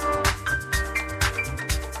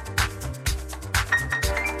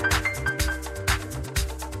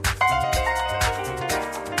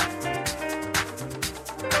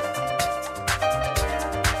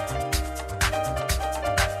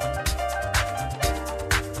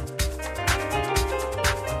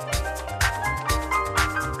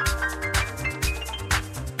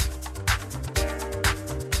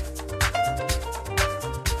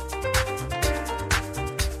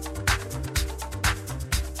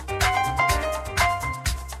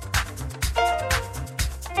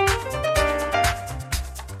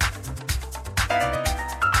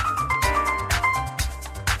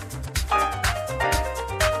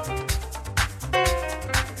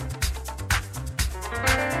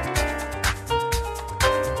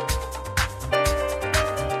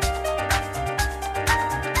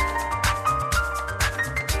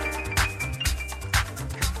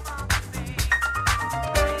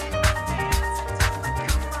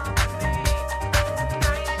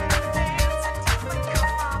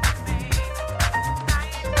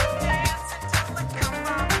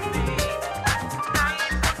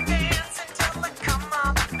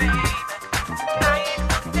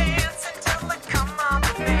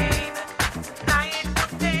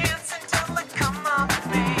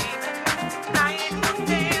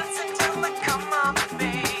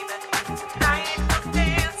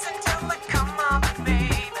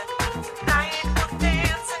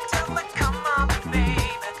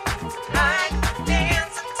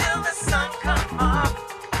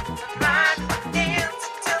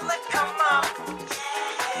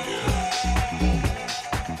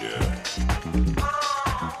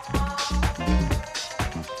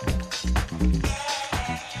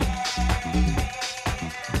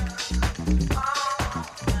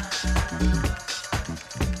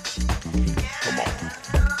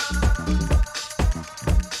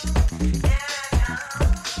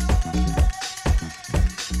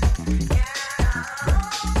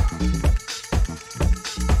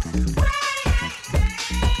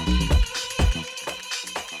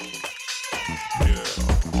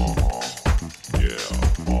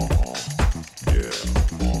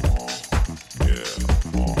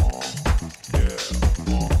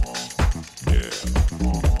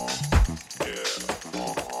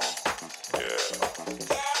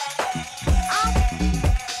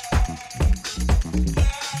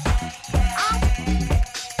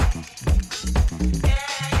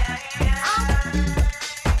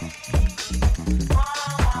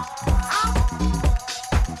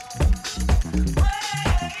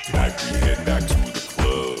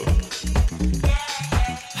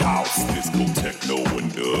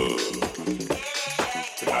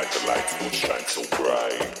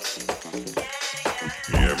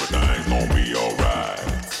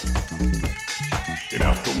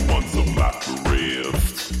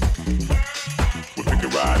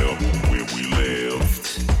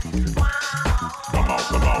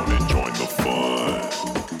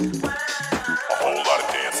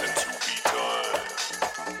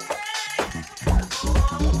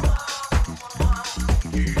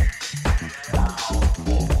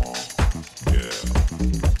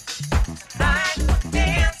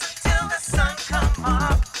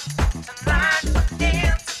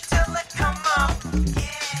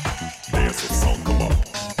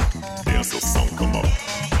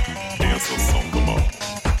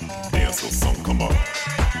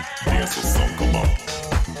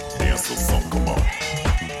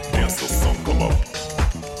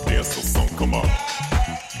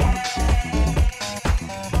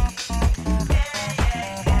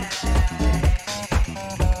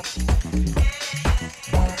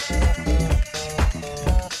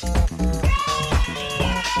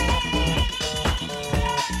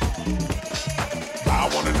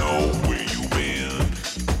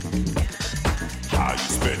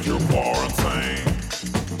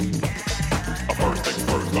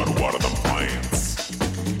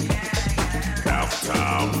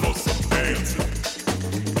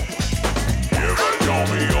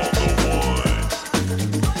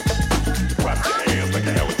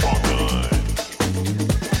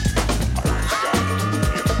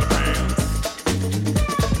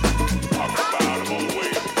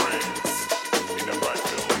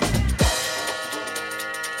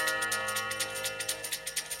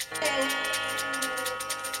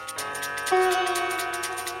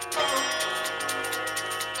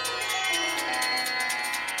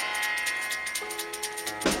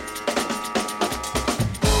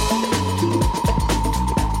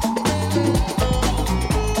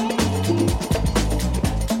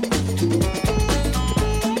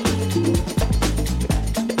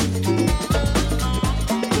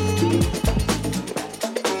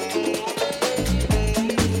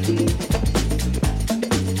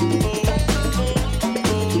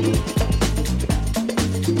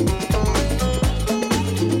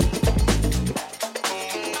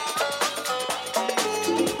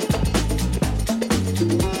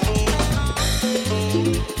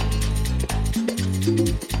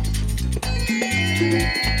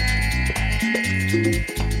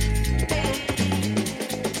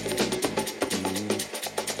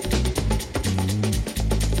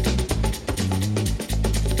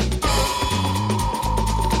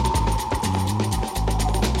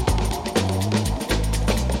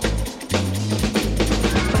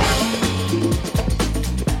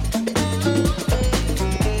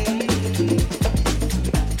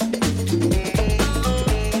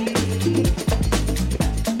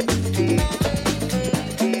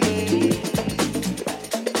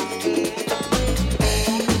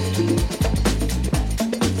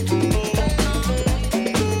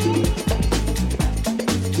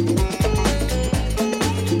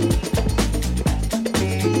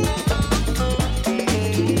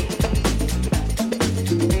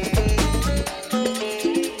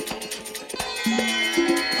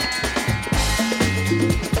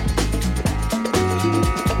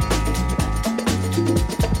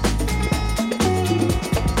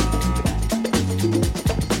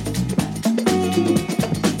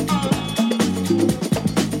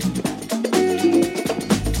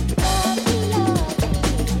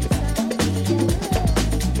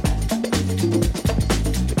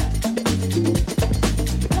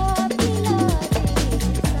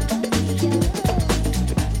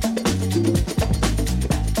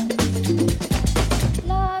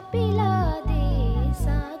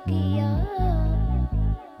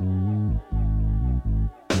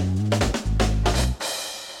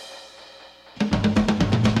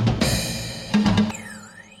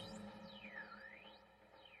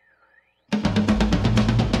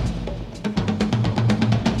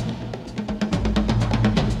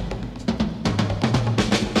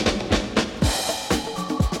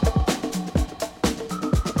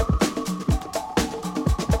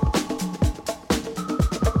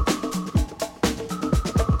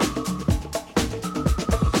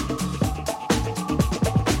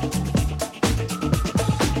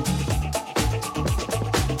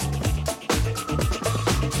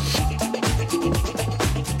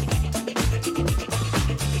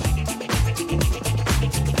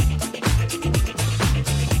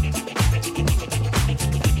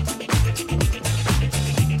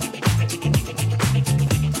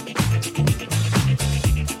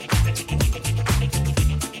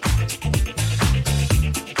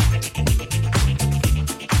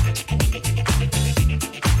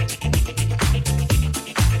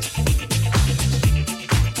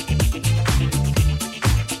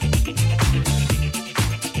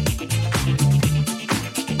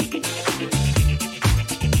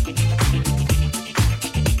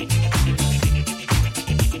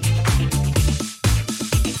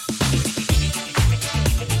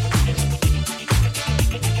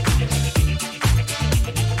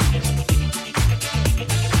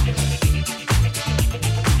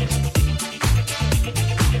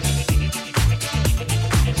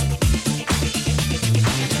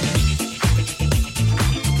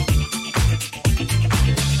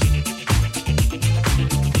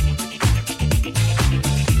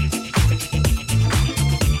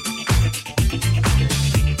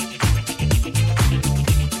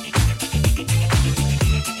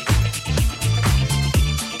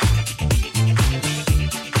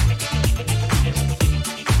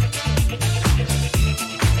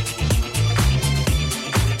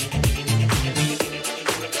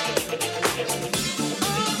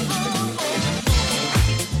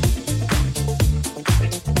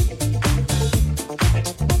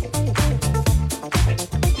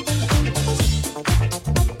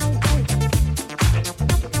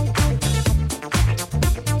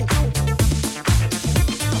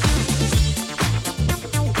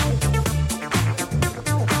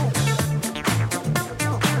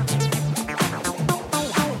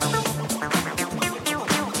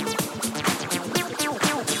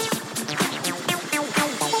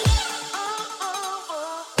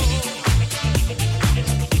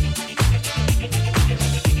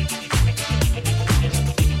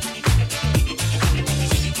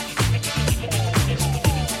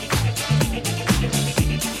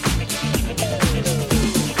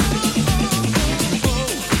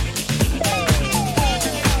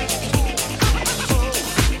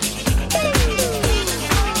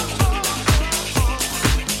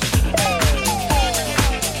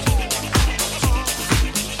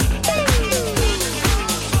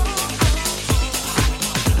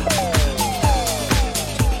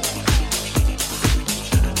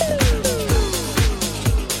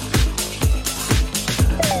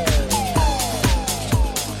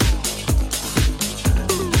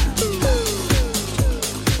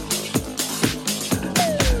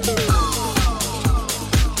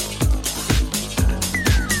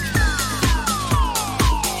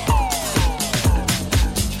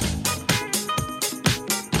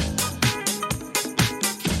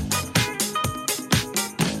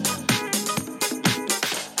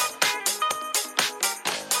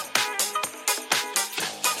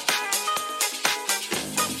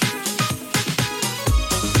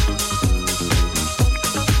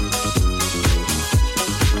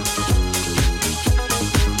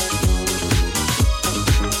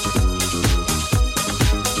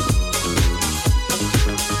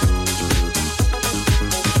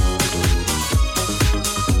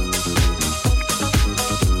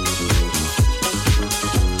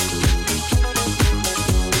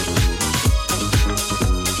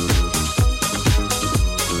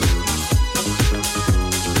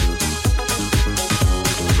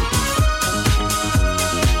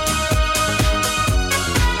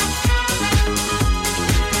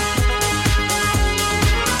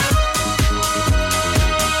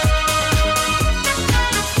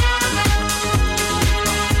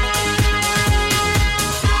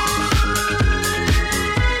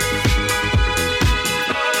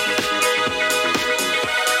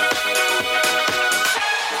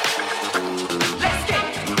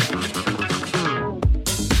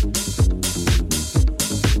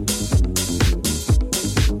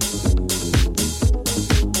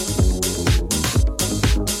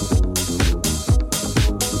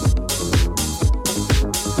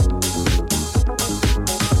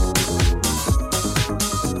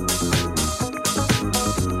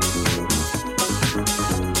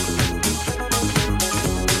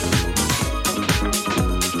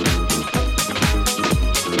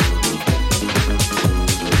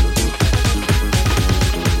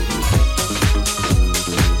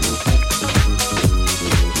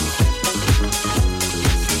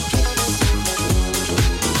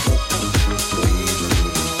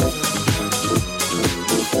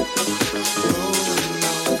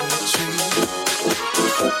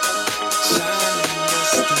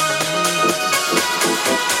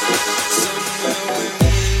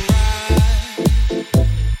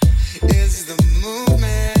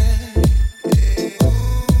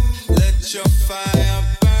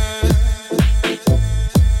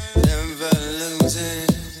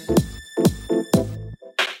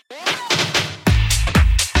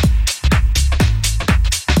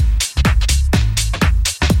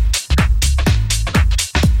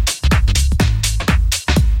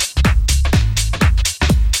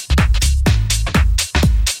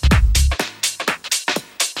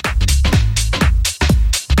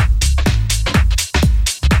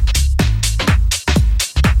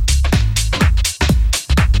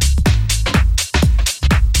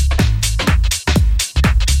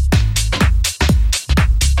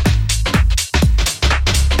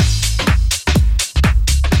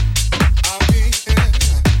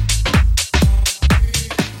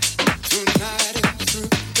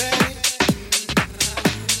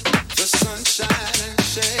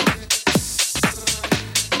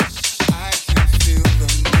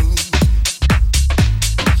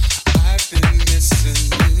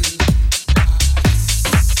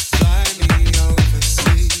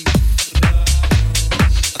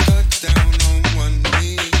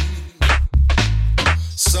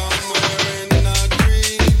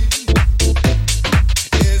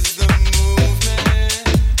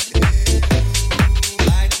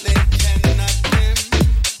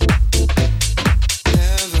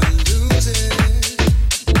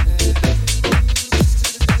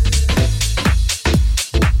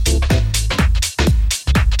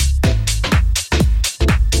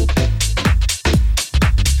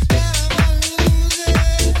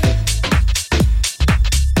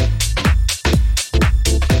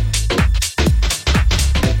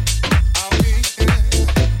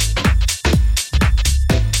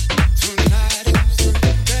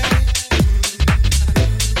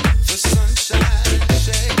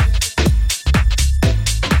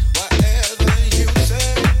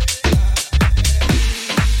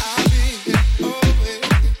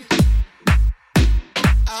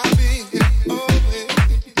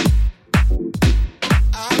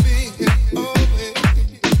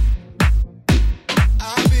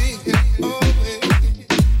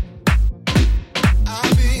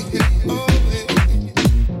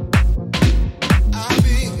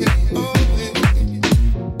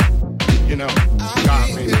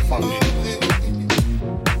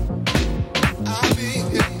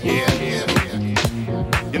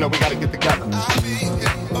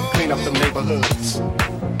 hoods.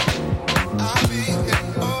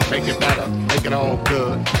 Make it better, make it all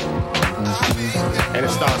good. And it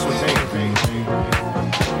starts with me.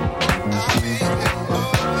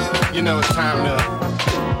 You know it's time to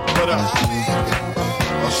put up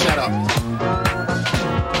or shut up.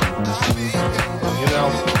 You know,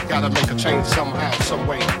 gotta make a change somehow, some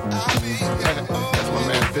way. That's my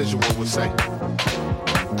man Visual would say.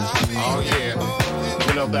 Oh yeah,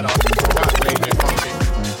 you know that God made me funky.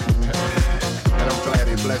 And I'm glad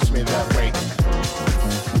he blessed me that way.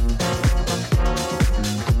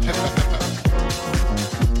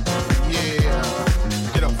 Yeah,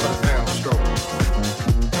 get up for the downstroke.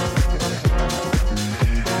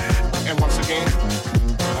 And once again,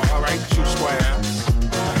 alright, you squares.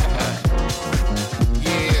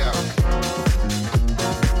 Yeah.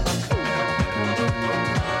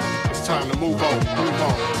 It's time to move on.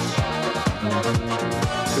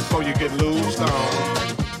 Before you get loosed on.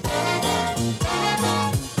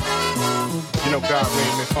 You know God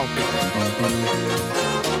made me funky.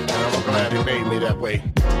 And I'm glad he made me that way.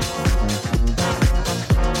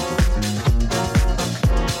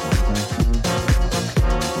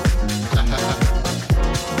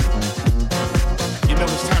 You know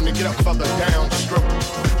it's time to get up for the downstroke.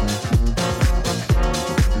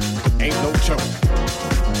 Ain't no joke.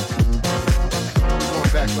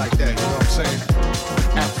 Back like that, you know what I'm saying?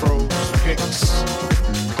 Afros, picks,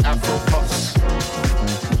 Afro puffs,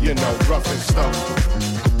 you know, rough and stuff.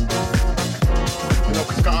 You know,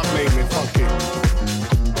 'cause God made me funky.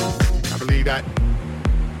 I believe that.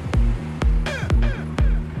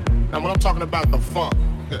 Now when I'm talking about the funk,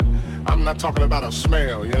 I'm not talking about a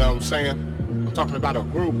smell, you know what I'm saying? I'm talking about a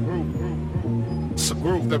groove. It's a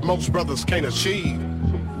groove that most brothers can't achieve.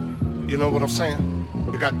 You know what I'm saying?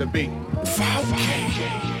 You got to be funky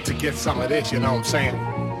to get some of this, you know what I'm saying?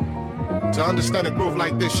 To understand a groove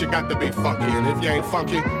like this, you got to be funky. And if you ain't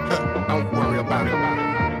funky, don't worry about it.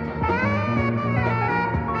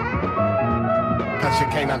 'Cause you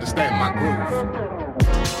can't understand my groove.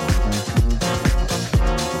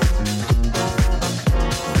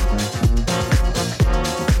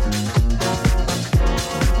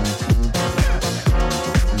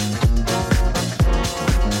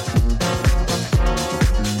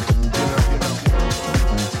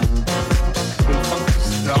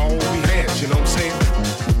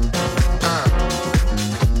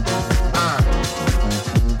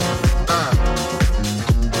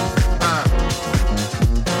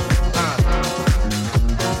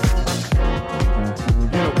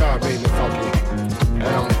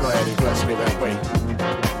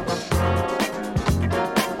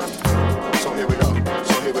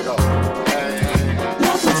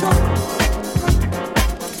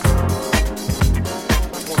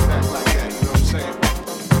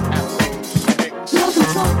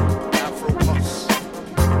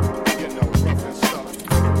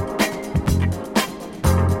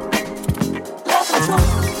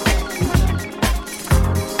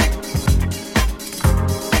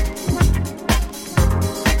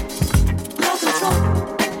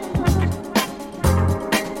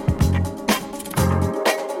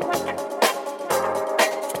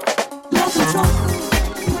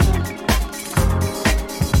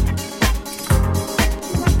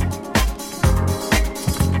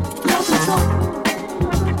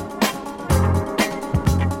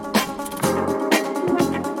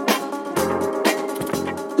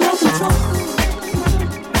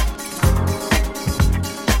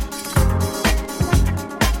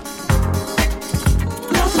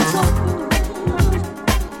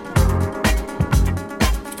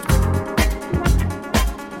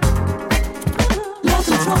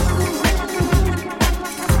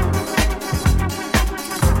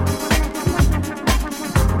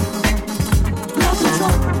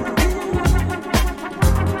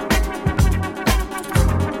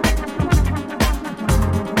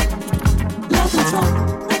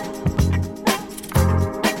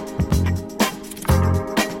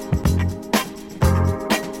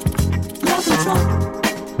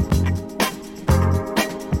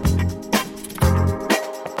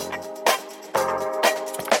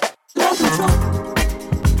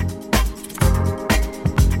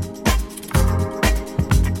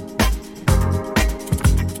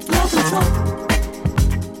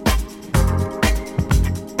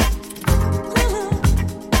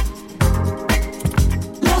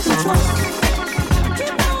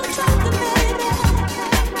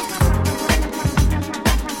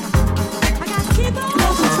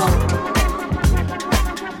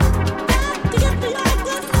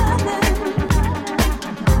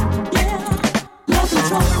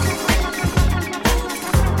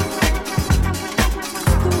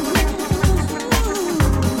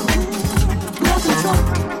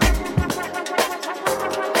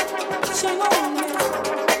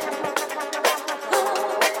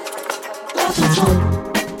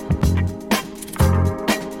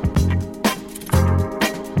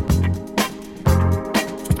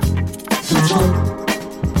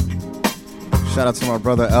 Shout out to my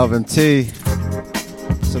brother Alvin T.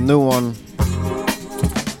 It's a new one.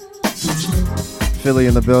 Philly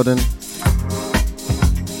in the building.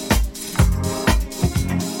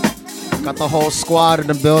 Got the whole squad in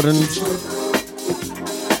the building.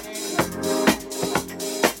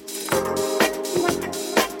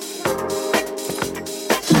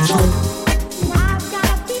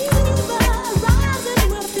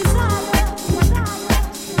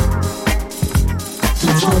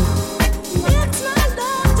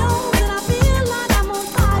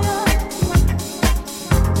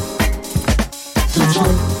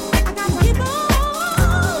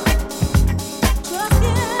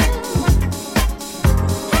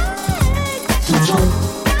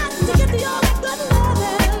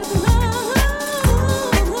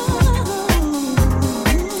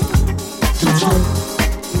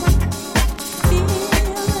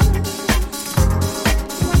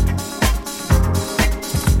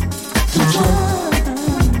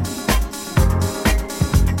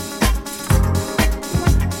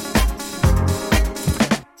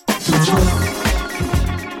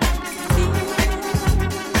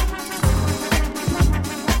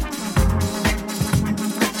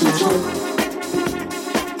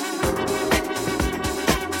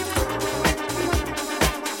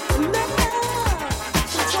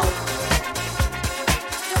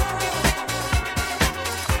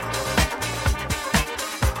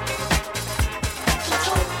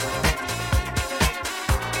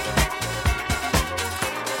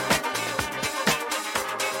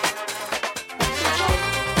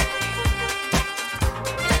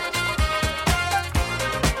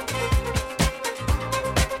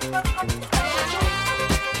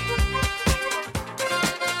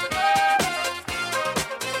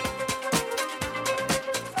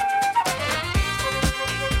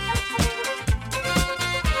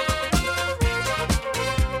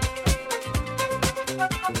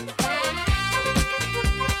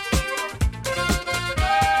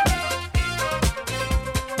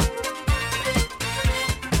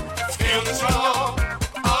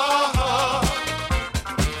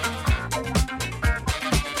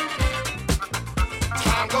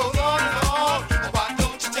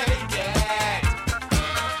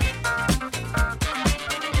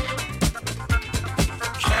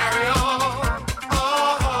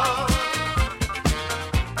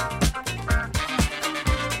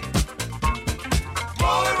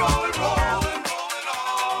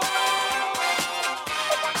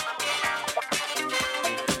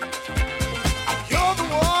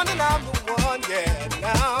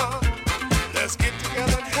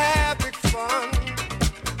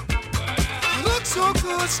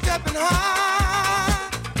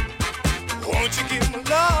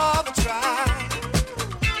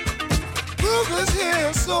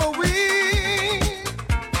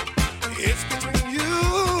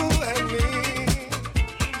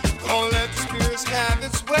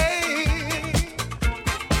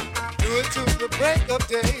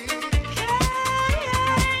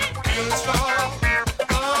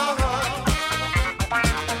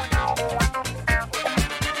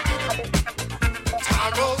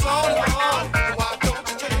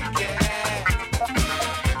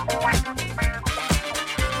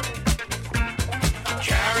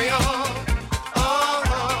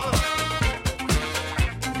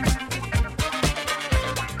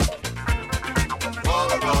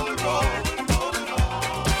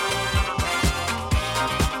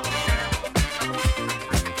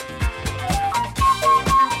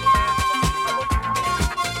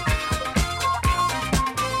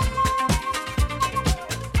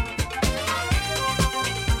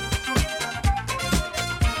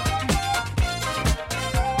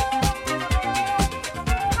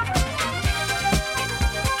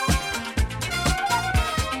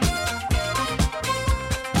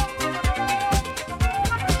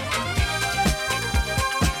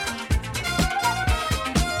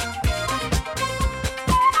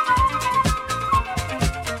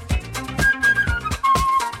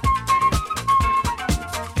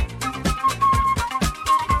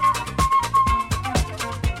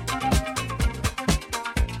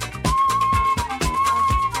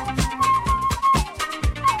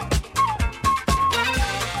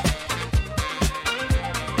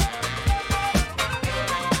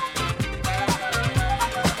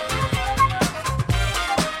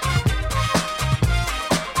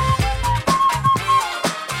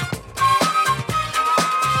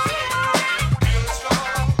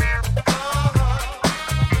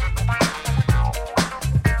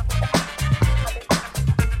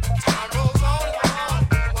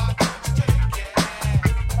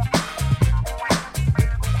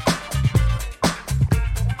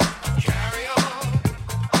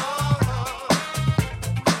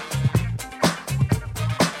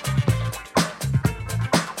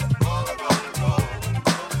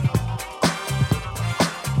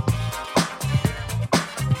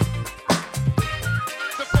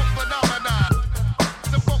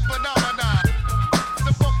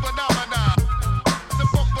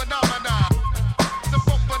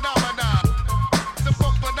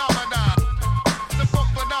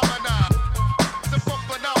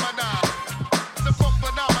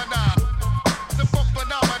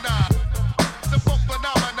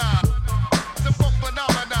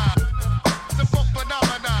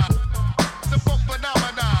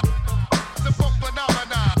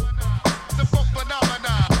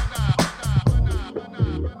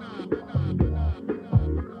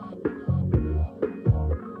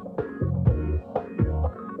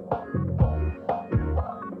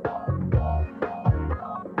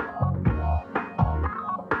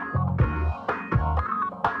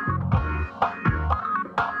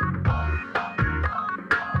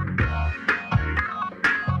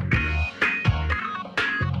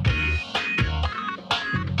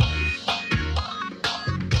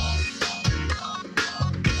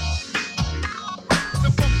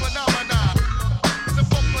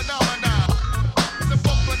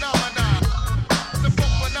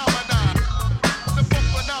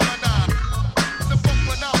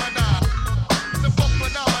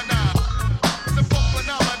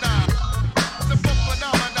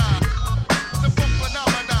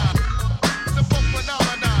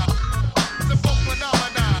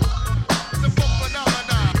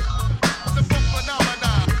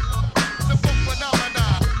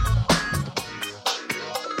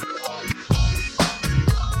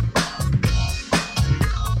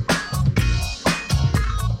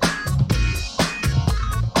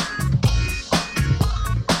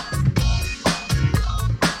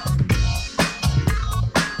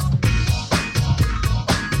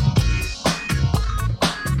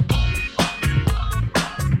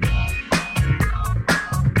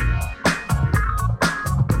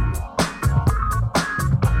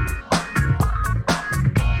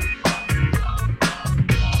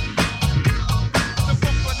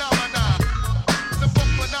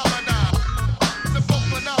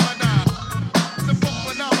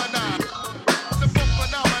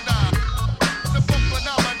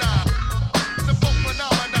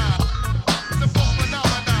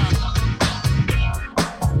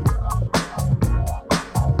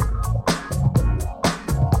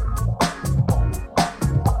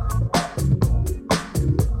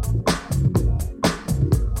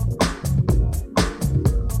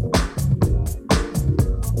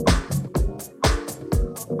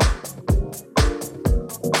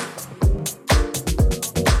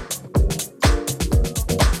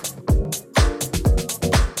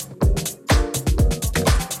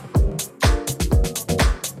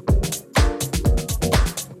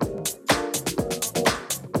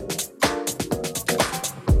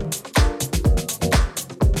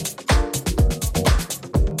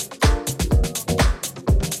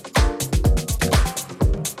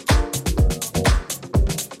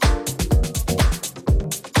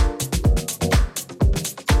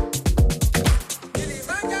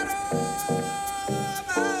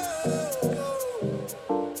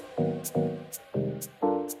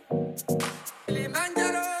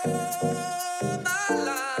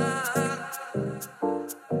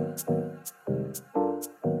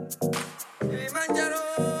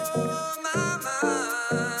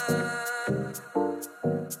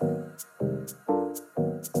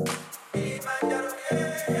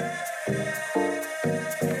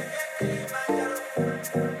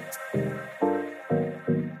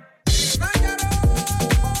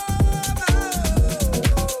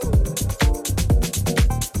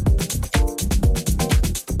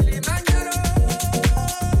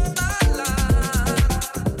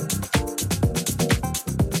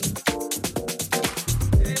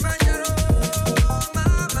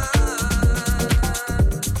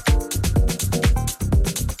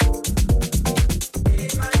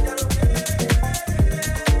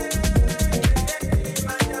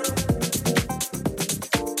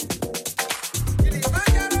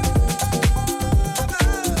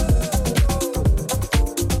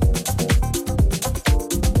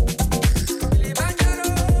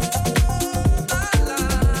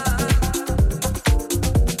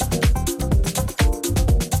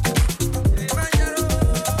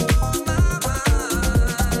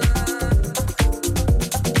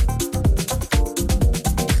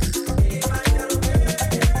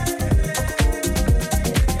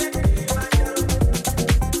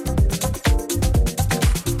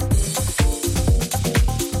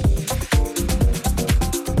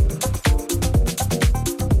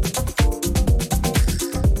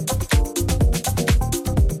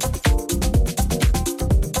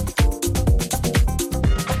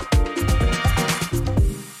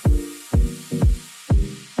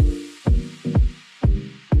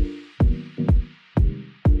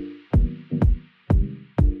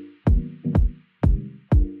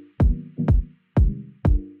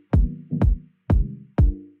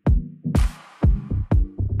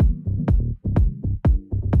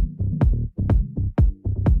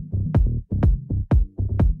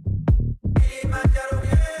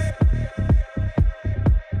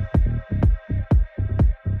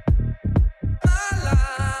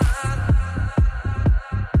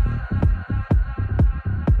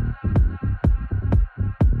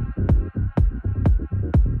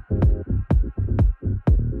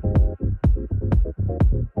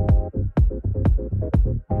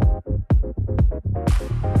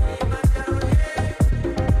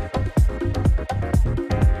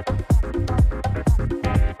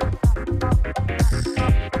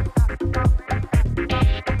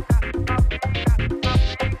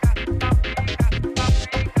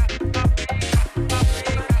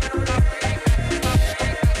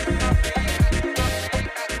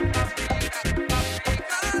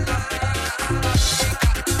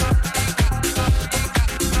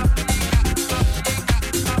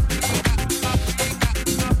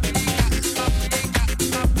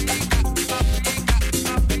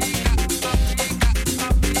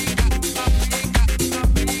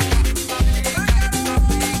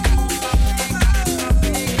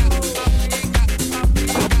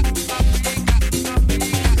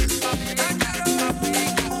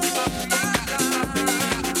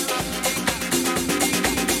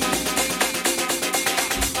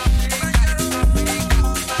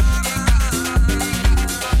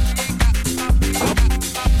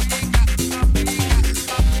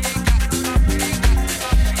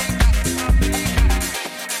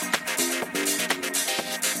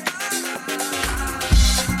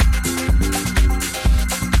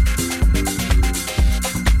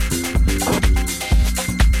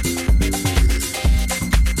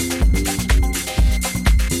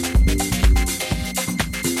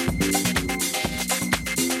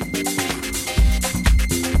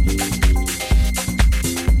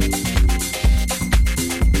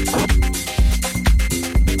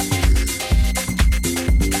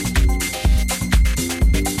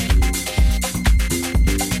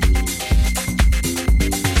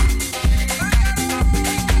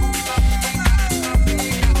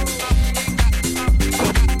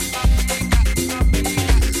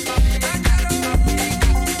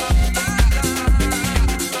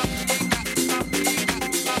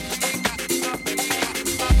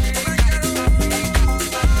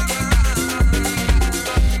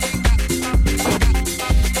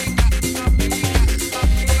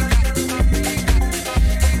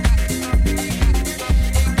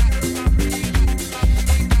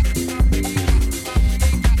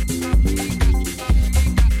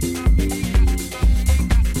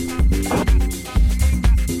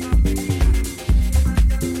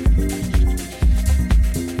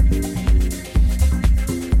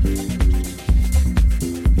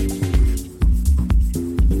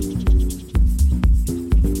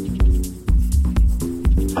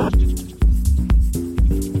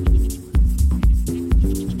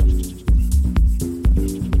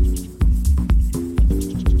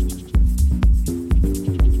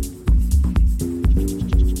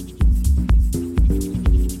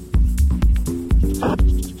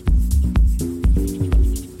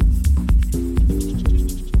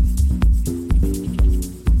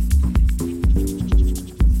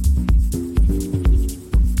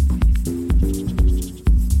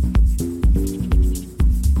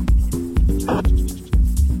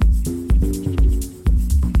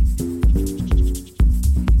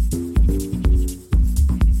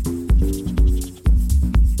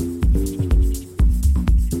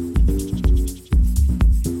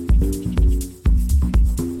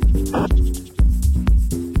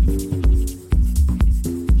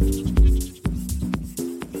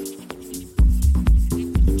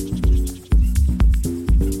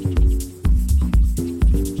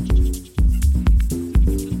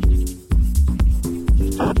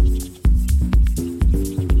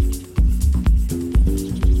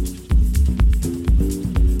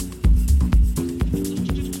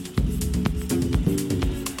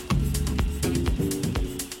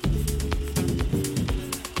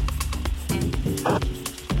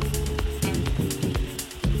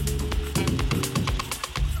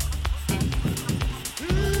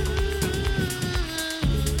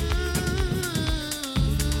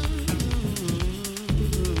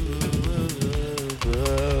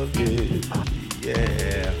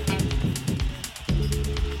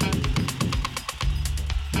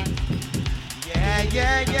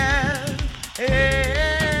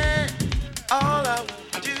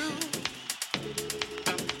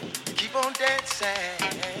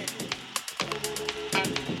 dancing.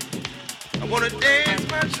 I wanna dance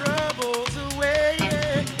my troubles away.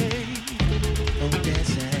 Oh,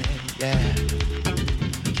 dancing, yeah.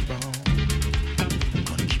 Keep on,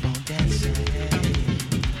 gonna keep on dancing.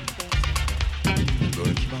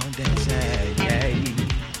 Gonna keep on dancing, yeah.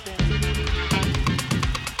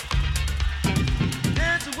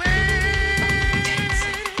 Dance away,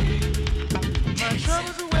 my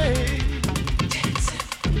troubles away.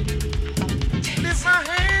 Lift my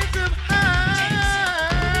hands up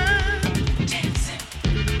high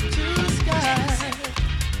to the sky.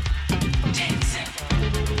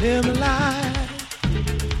 Live my life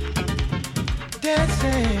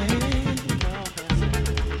dancing,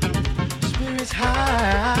 spirits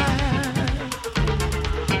high.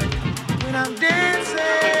 When I'm dancing,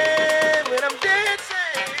 yeah, I'm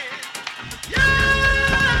dancing.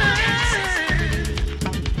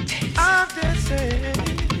 I'm dancing,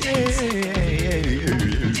 dancing,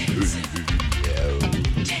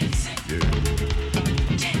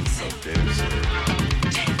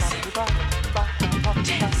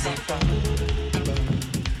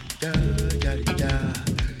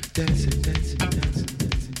 dancing, dancing,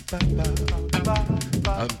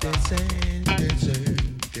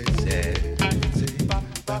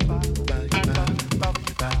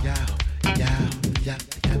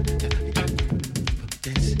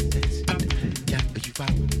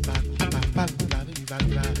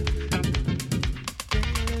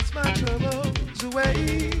 dance my troubles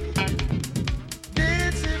away,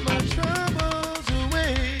 dancing my troubles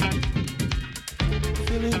away,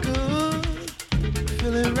 feeling good,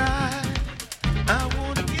 feeling right. I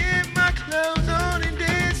wanna get my clothes on and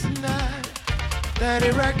dance tonight.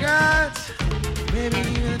 30 records, maybe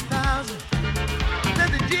even 1,000.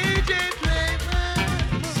 Let the DJ play my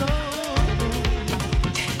song.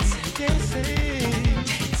 Dancing,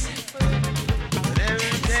 but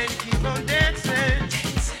every day to keep on dancing.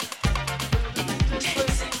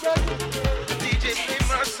 The DJ play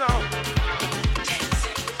my song.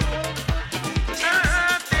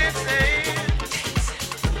 I'm dancing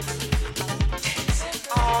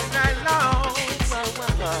all night long.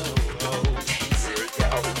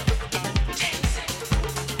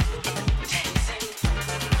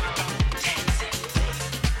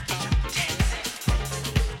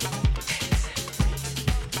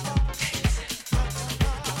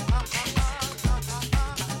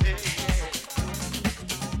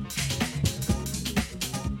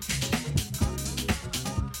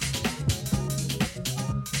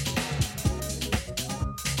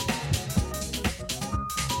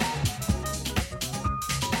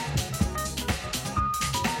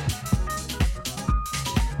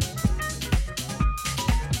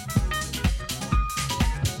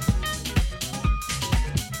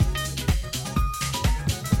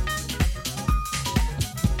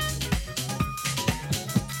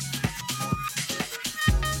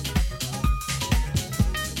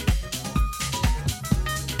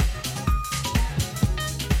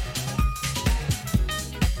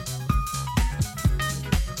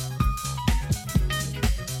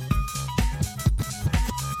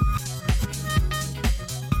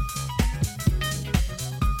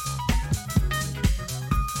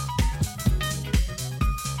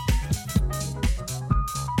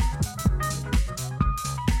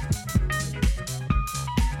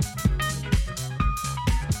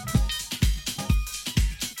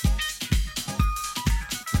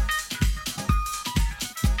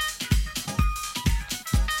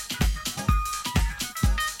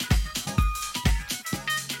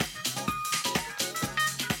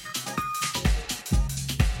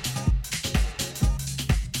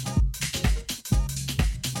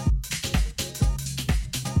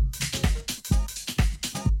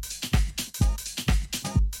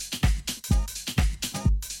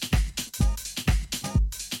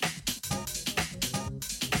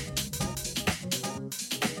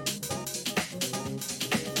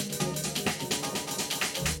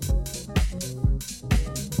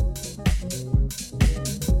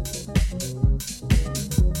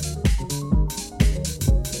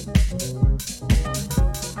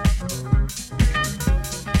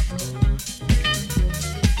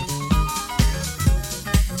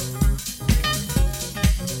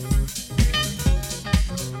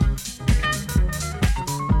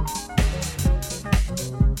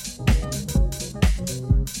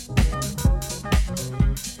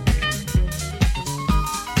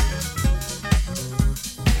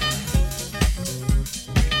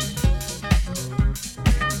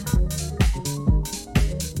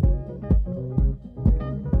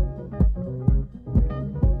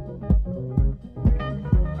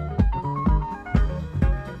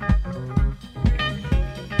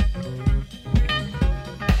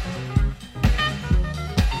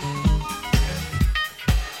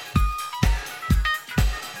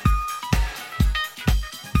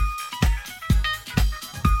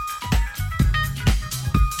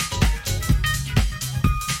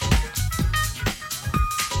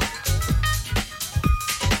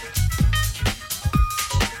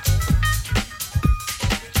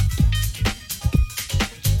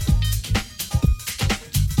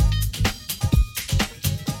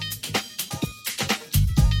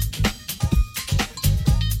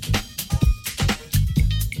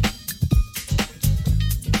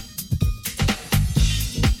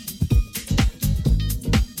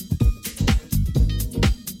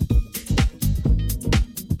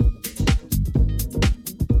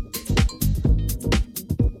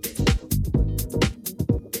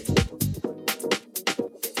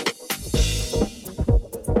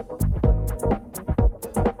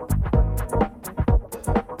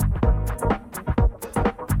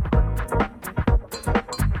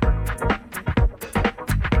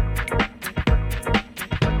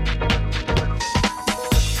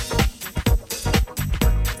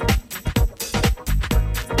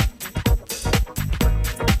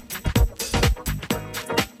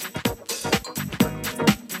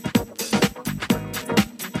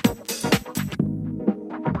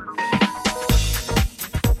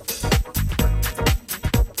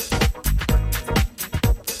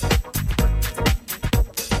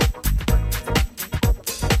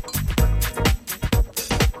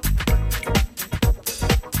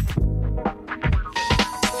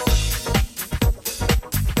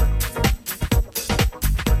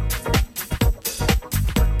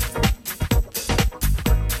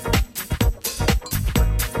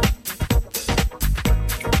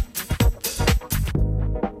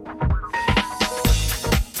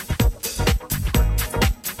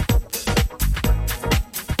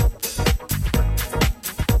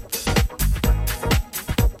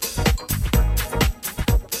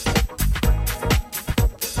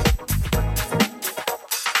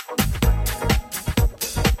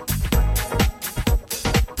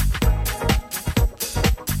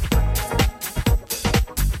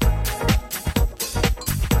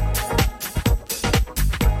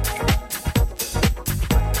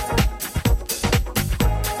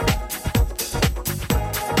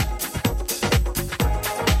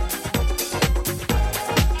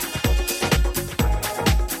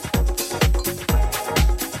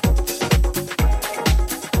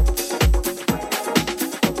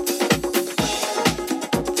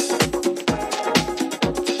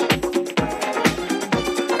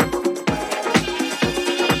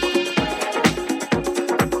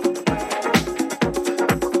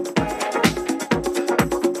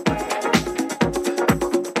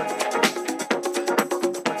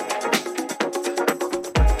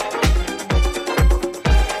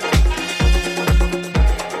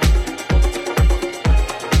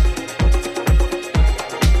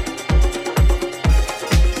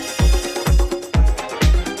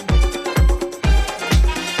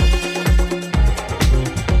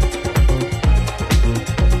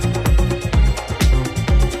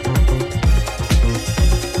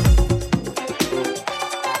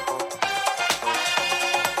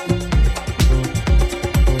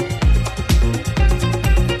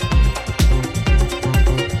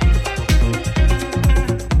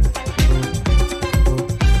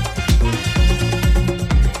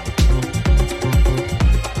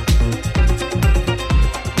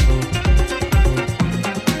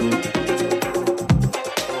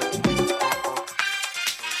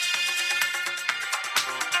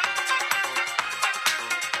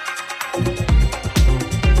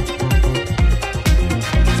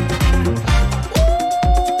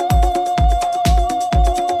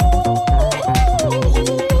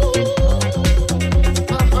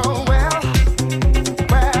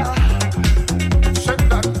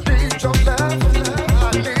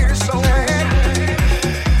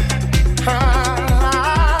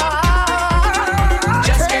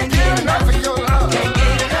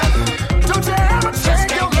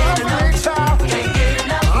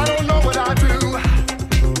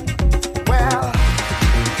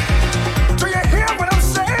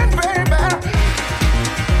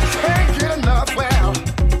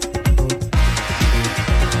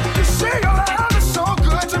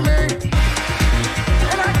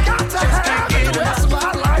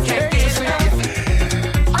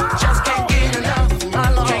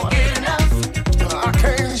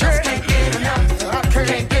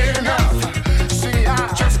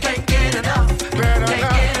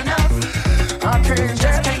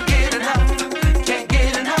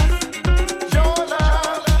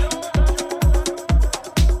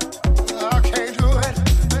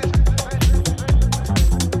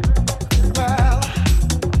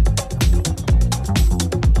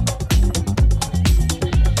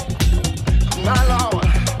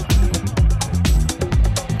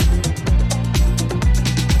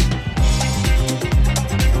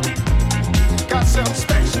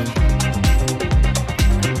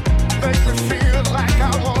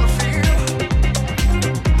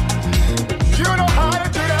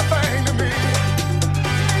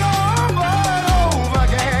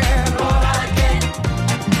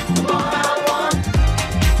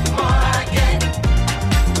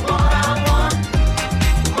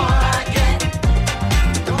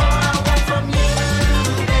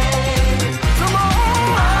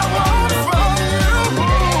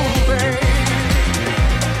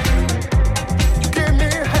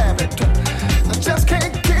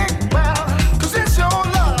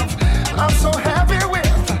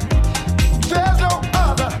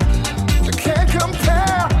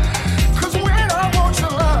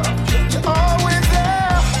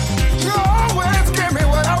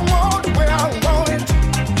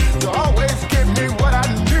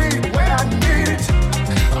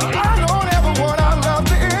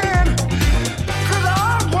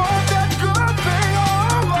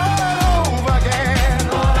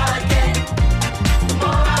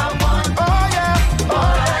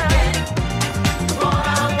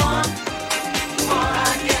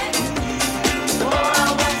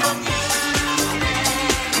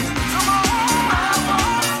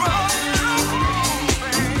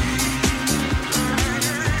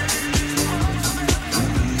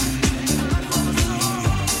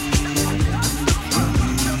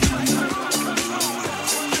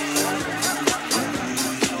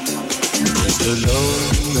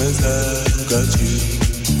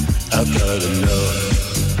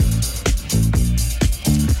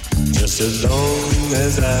 as long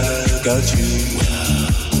as I got you,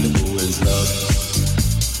 who is love?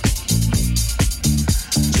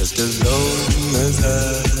 Just as long as I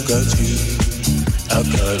got you, I've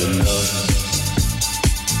got enough.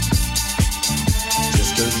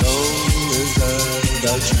 Just as long as I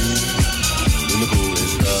got you, who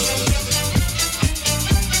is love?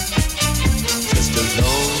 Just as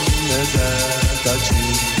long as I got you,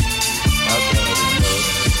 I've got enough.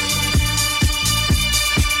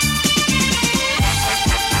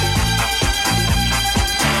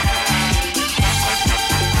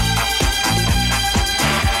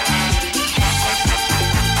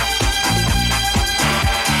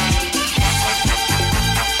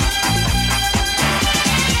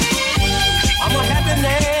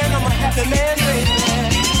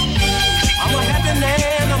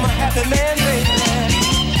 The man, baby.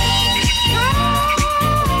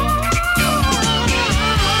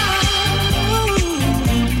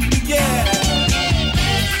 Yeah.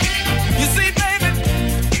 You see, baby,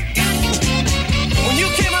 when you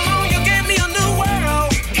came along, you gave me a new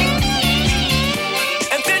world,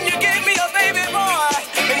 and then you gave me a baby boy,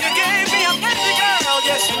 and you gave me a baby girl.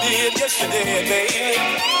 Yes, you did, baby.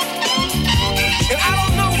 And I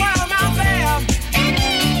don't know why I'm out there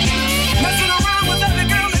messing around with every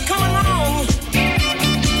girl that come along,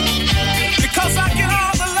 because I get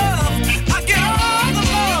all the love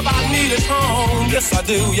I need at home. Yes,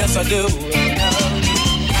 I do.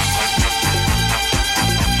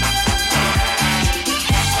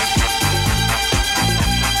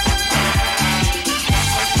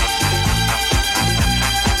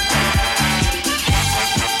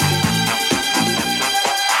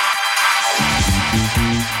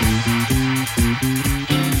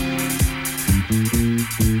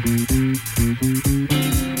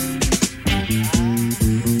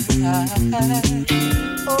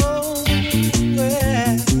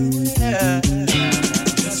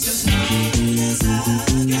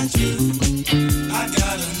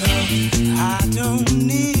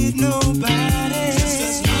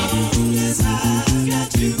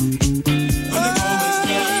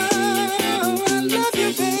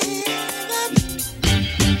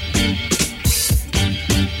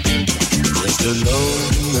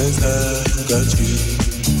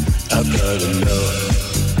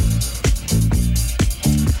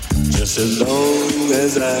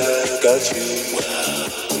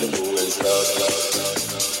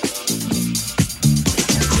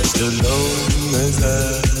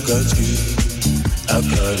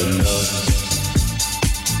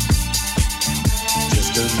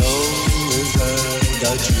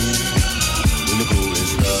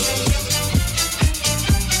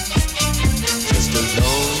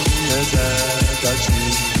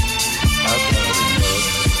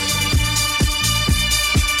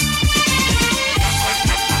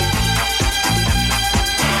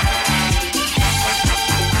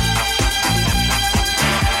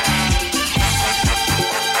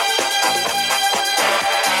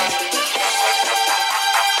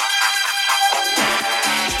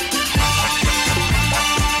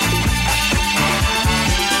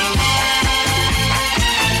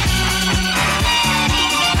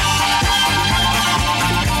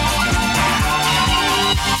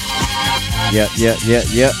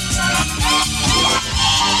 Yep.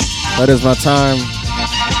 That is my time.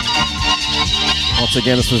 Once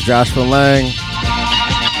again, this was Joshua Lang.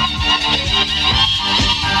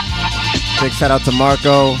 Big shout out to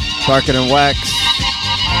Marco, Darker Than Wax.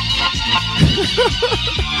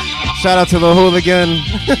 Shout out to the Hooligan.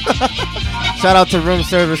 Shout out to Room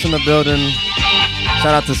Service in the building.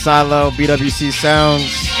 Shout out to Silo, BWC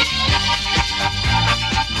Sounds.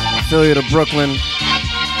 Philly to Brooklyn.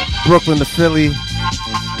 Brooklyn to Philly.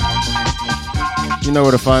 You know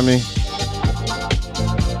where to find me.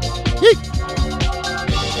 Yeet.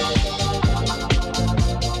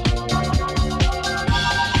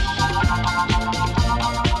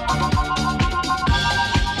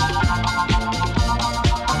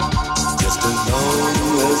 Just as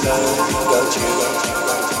long as I got you.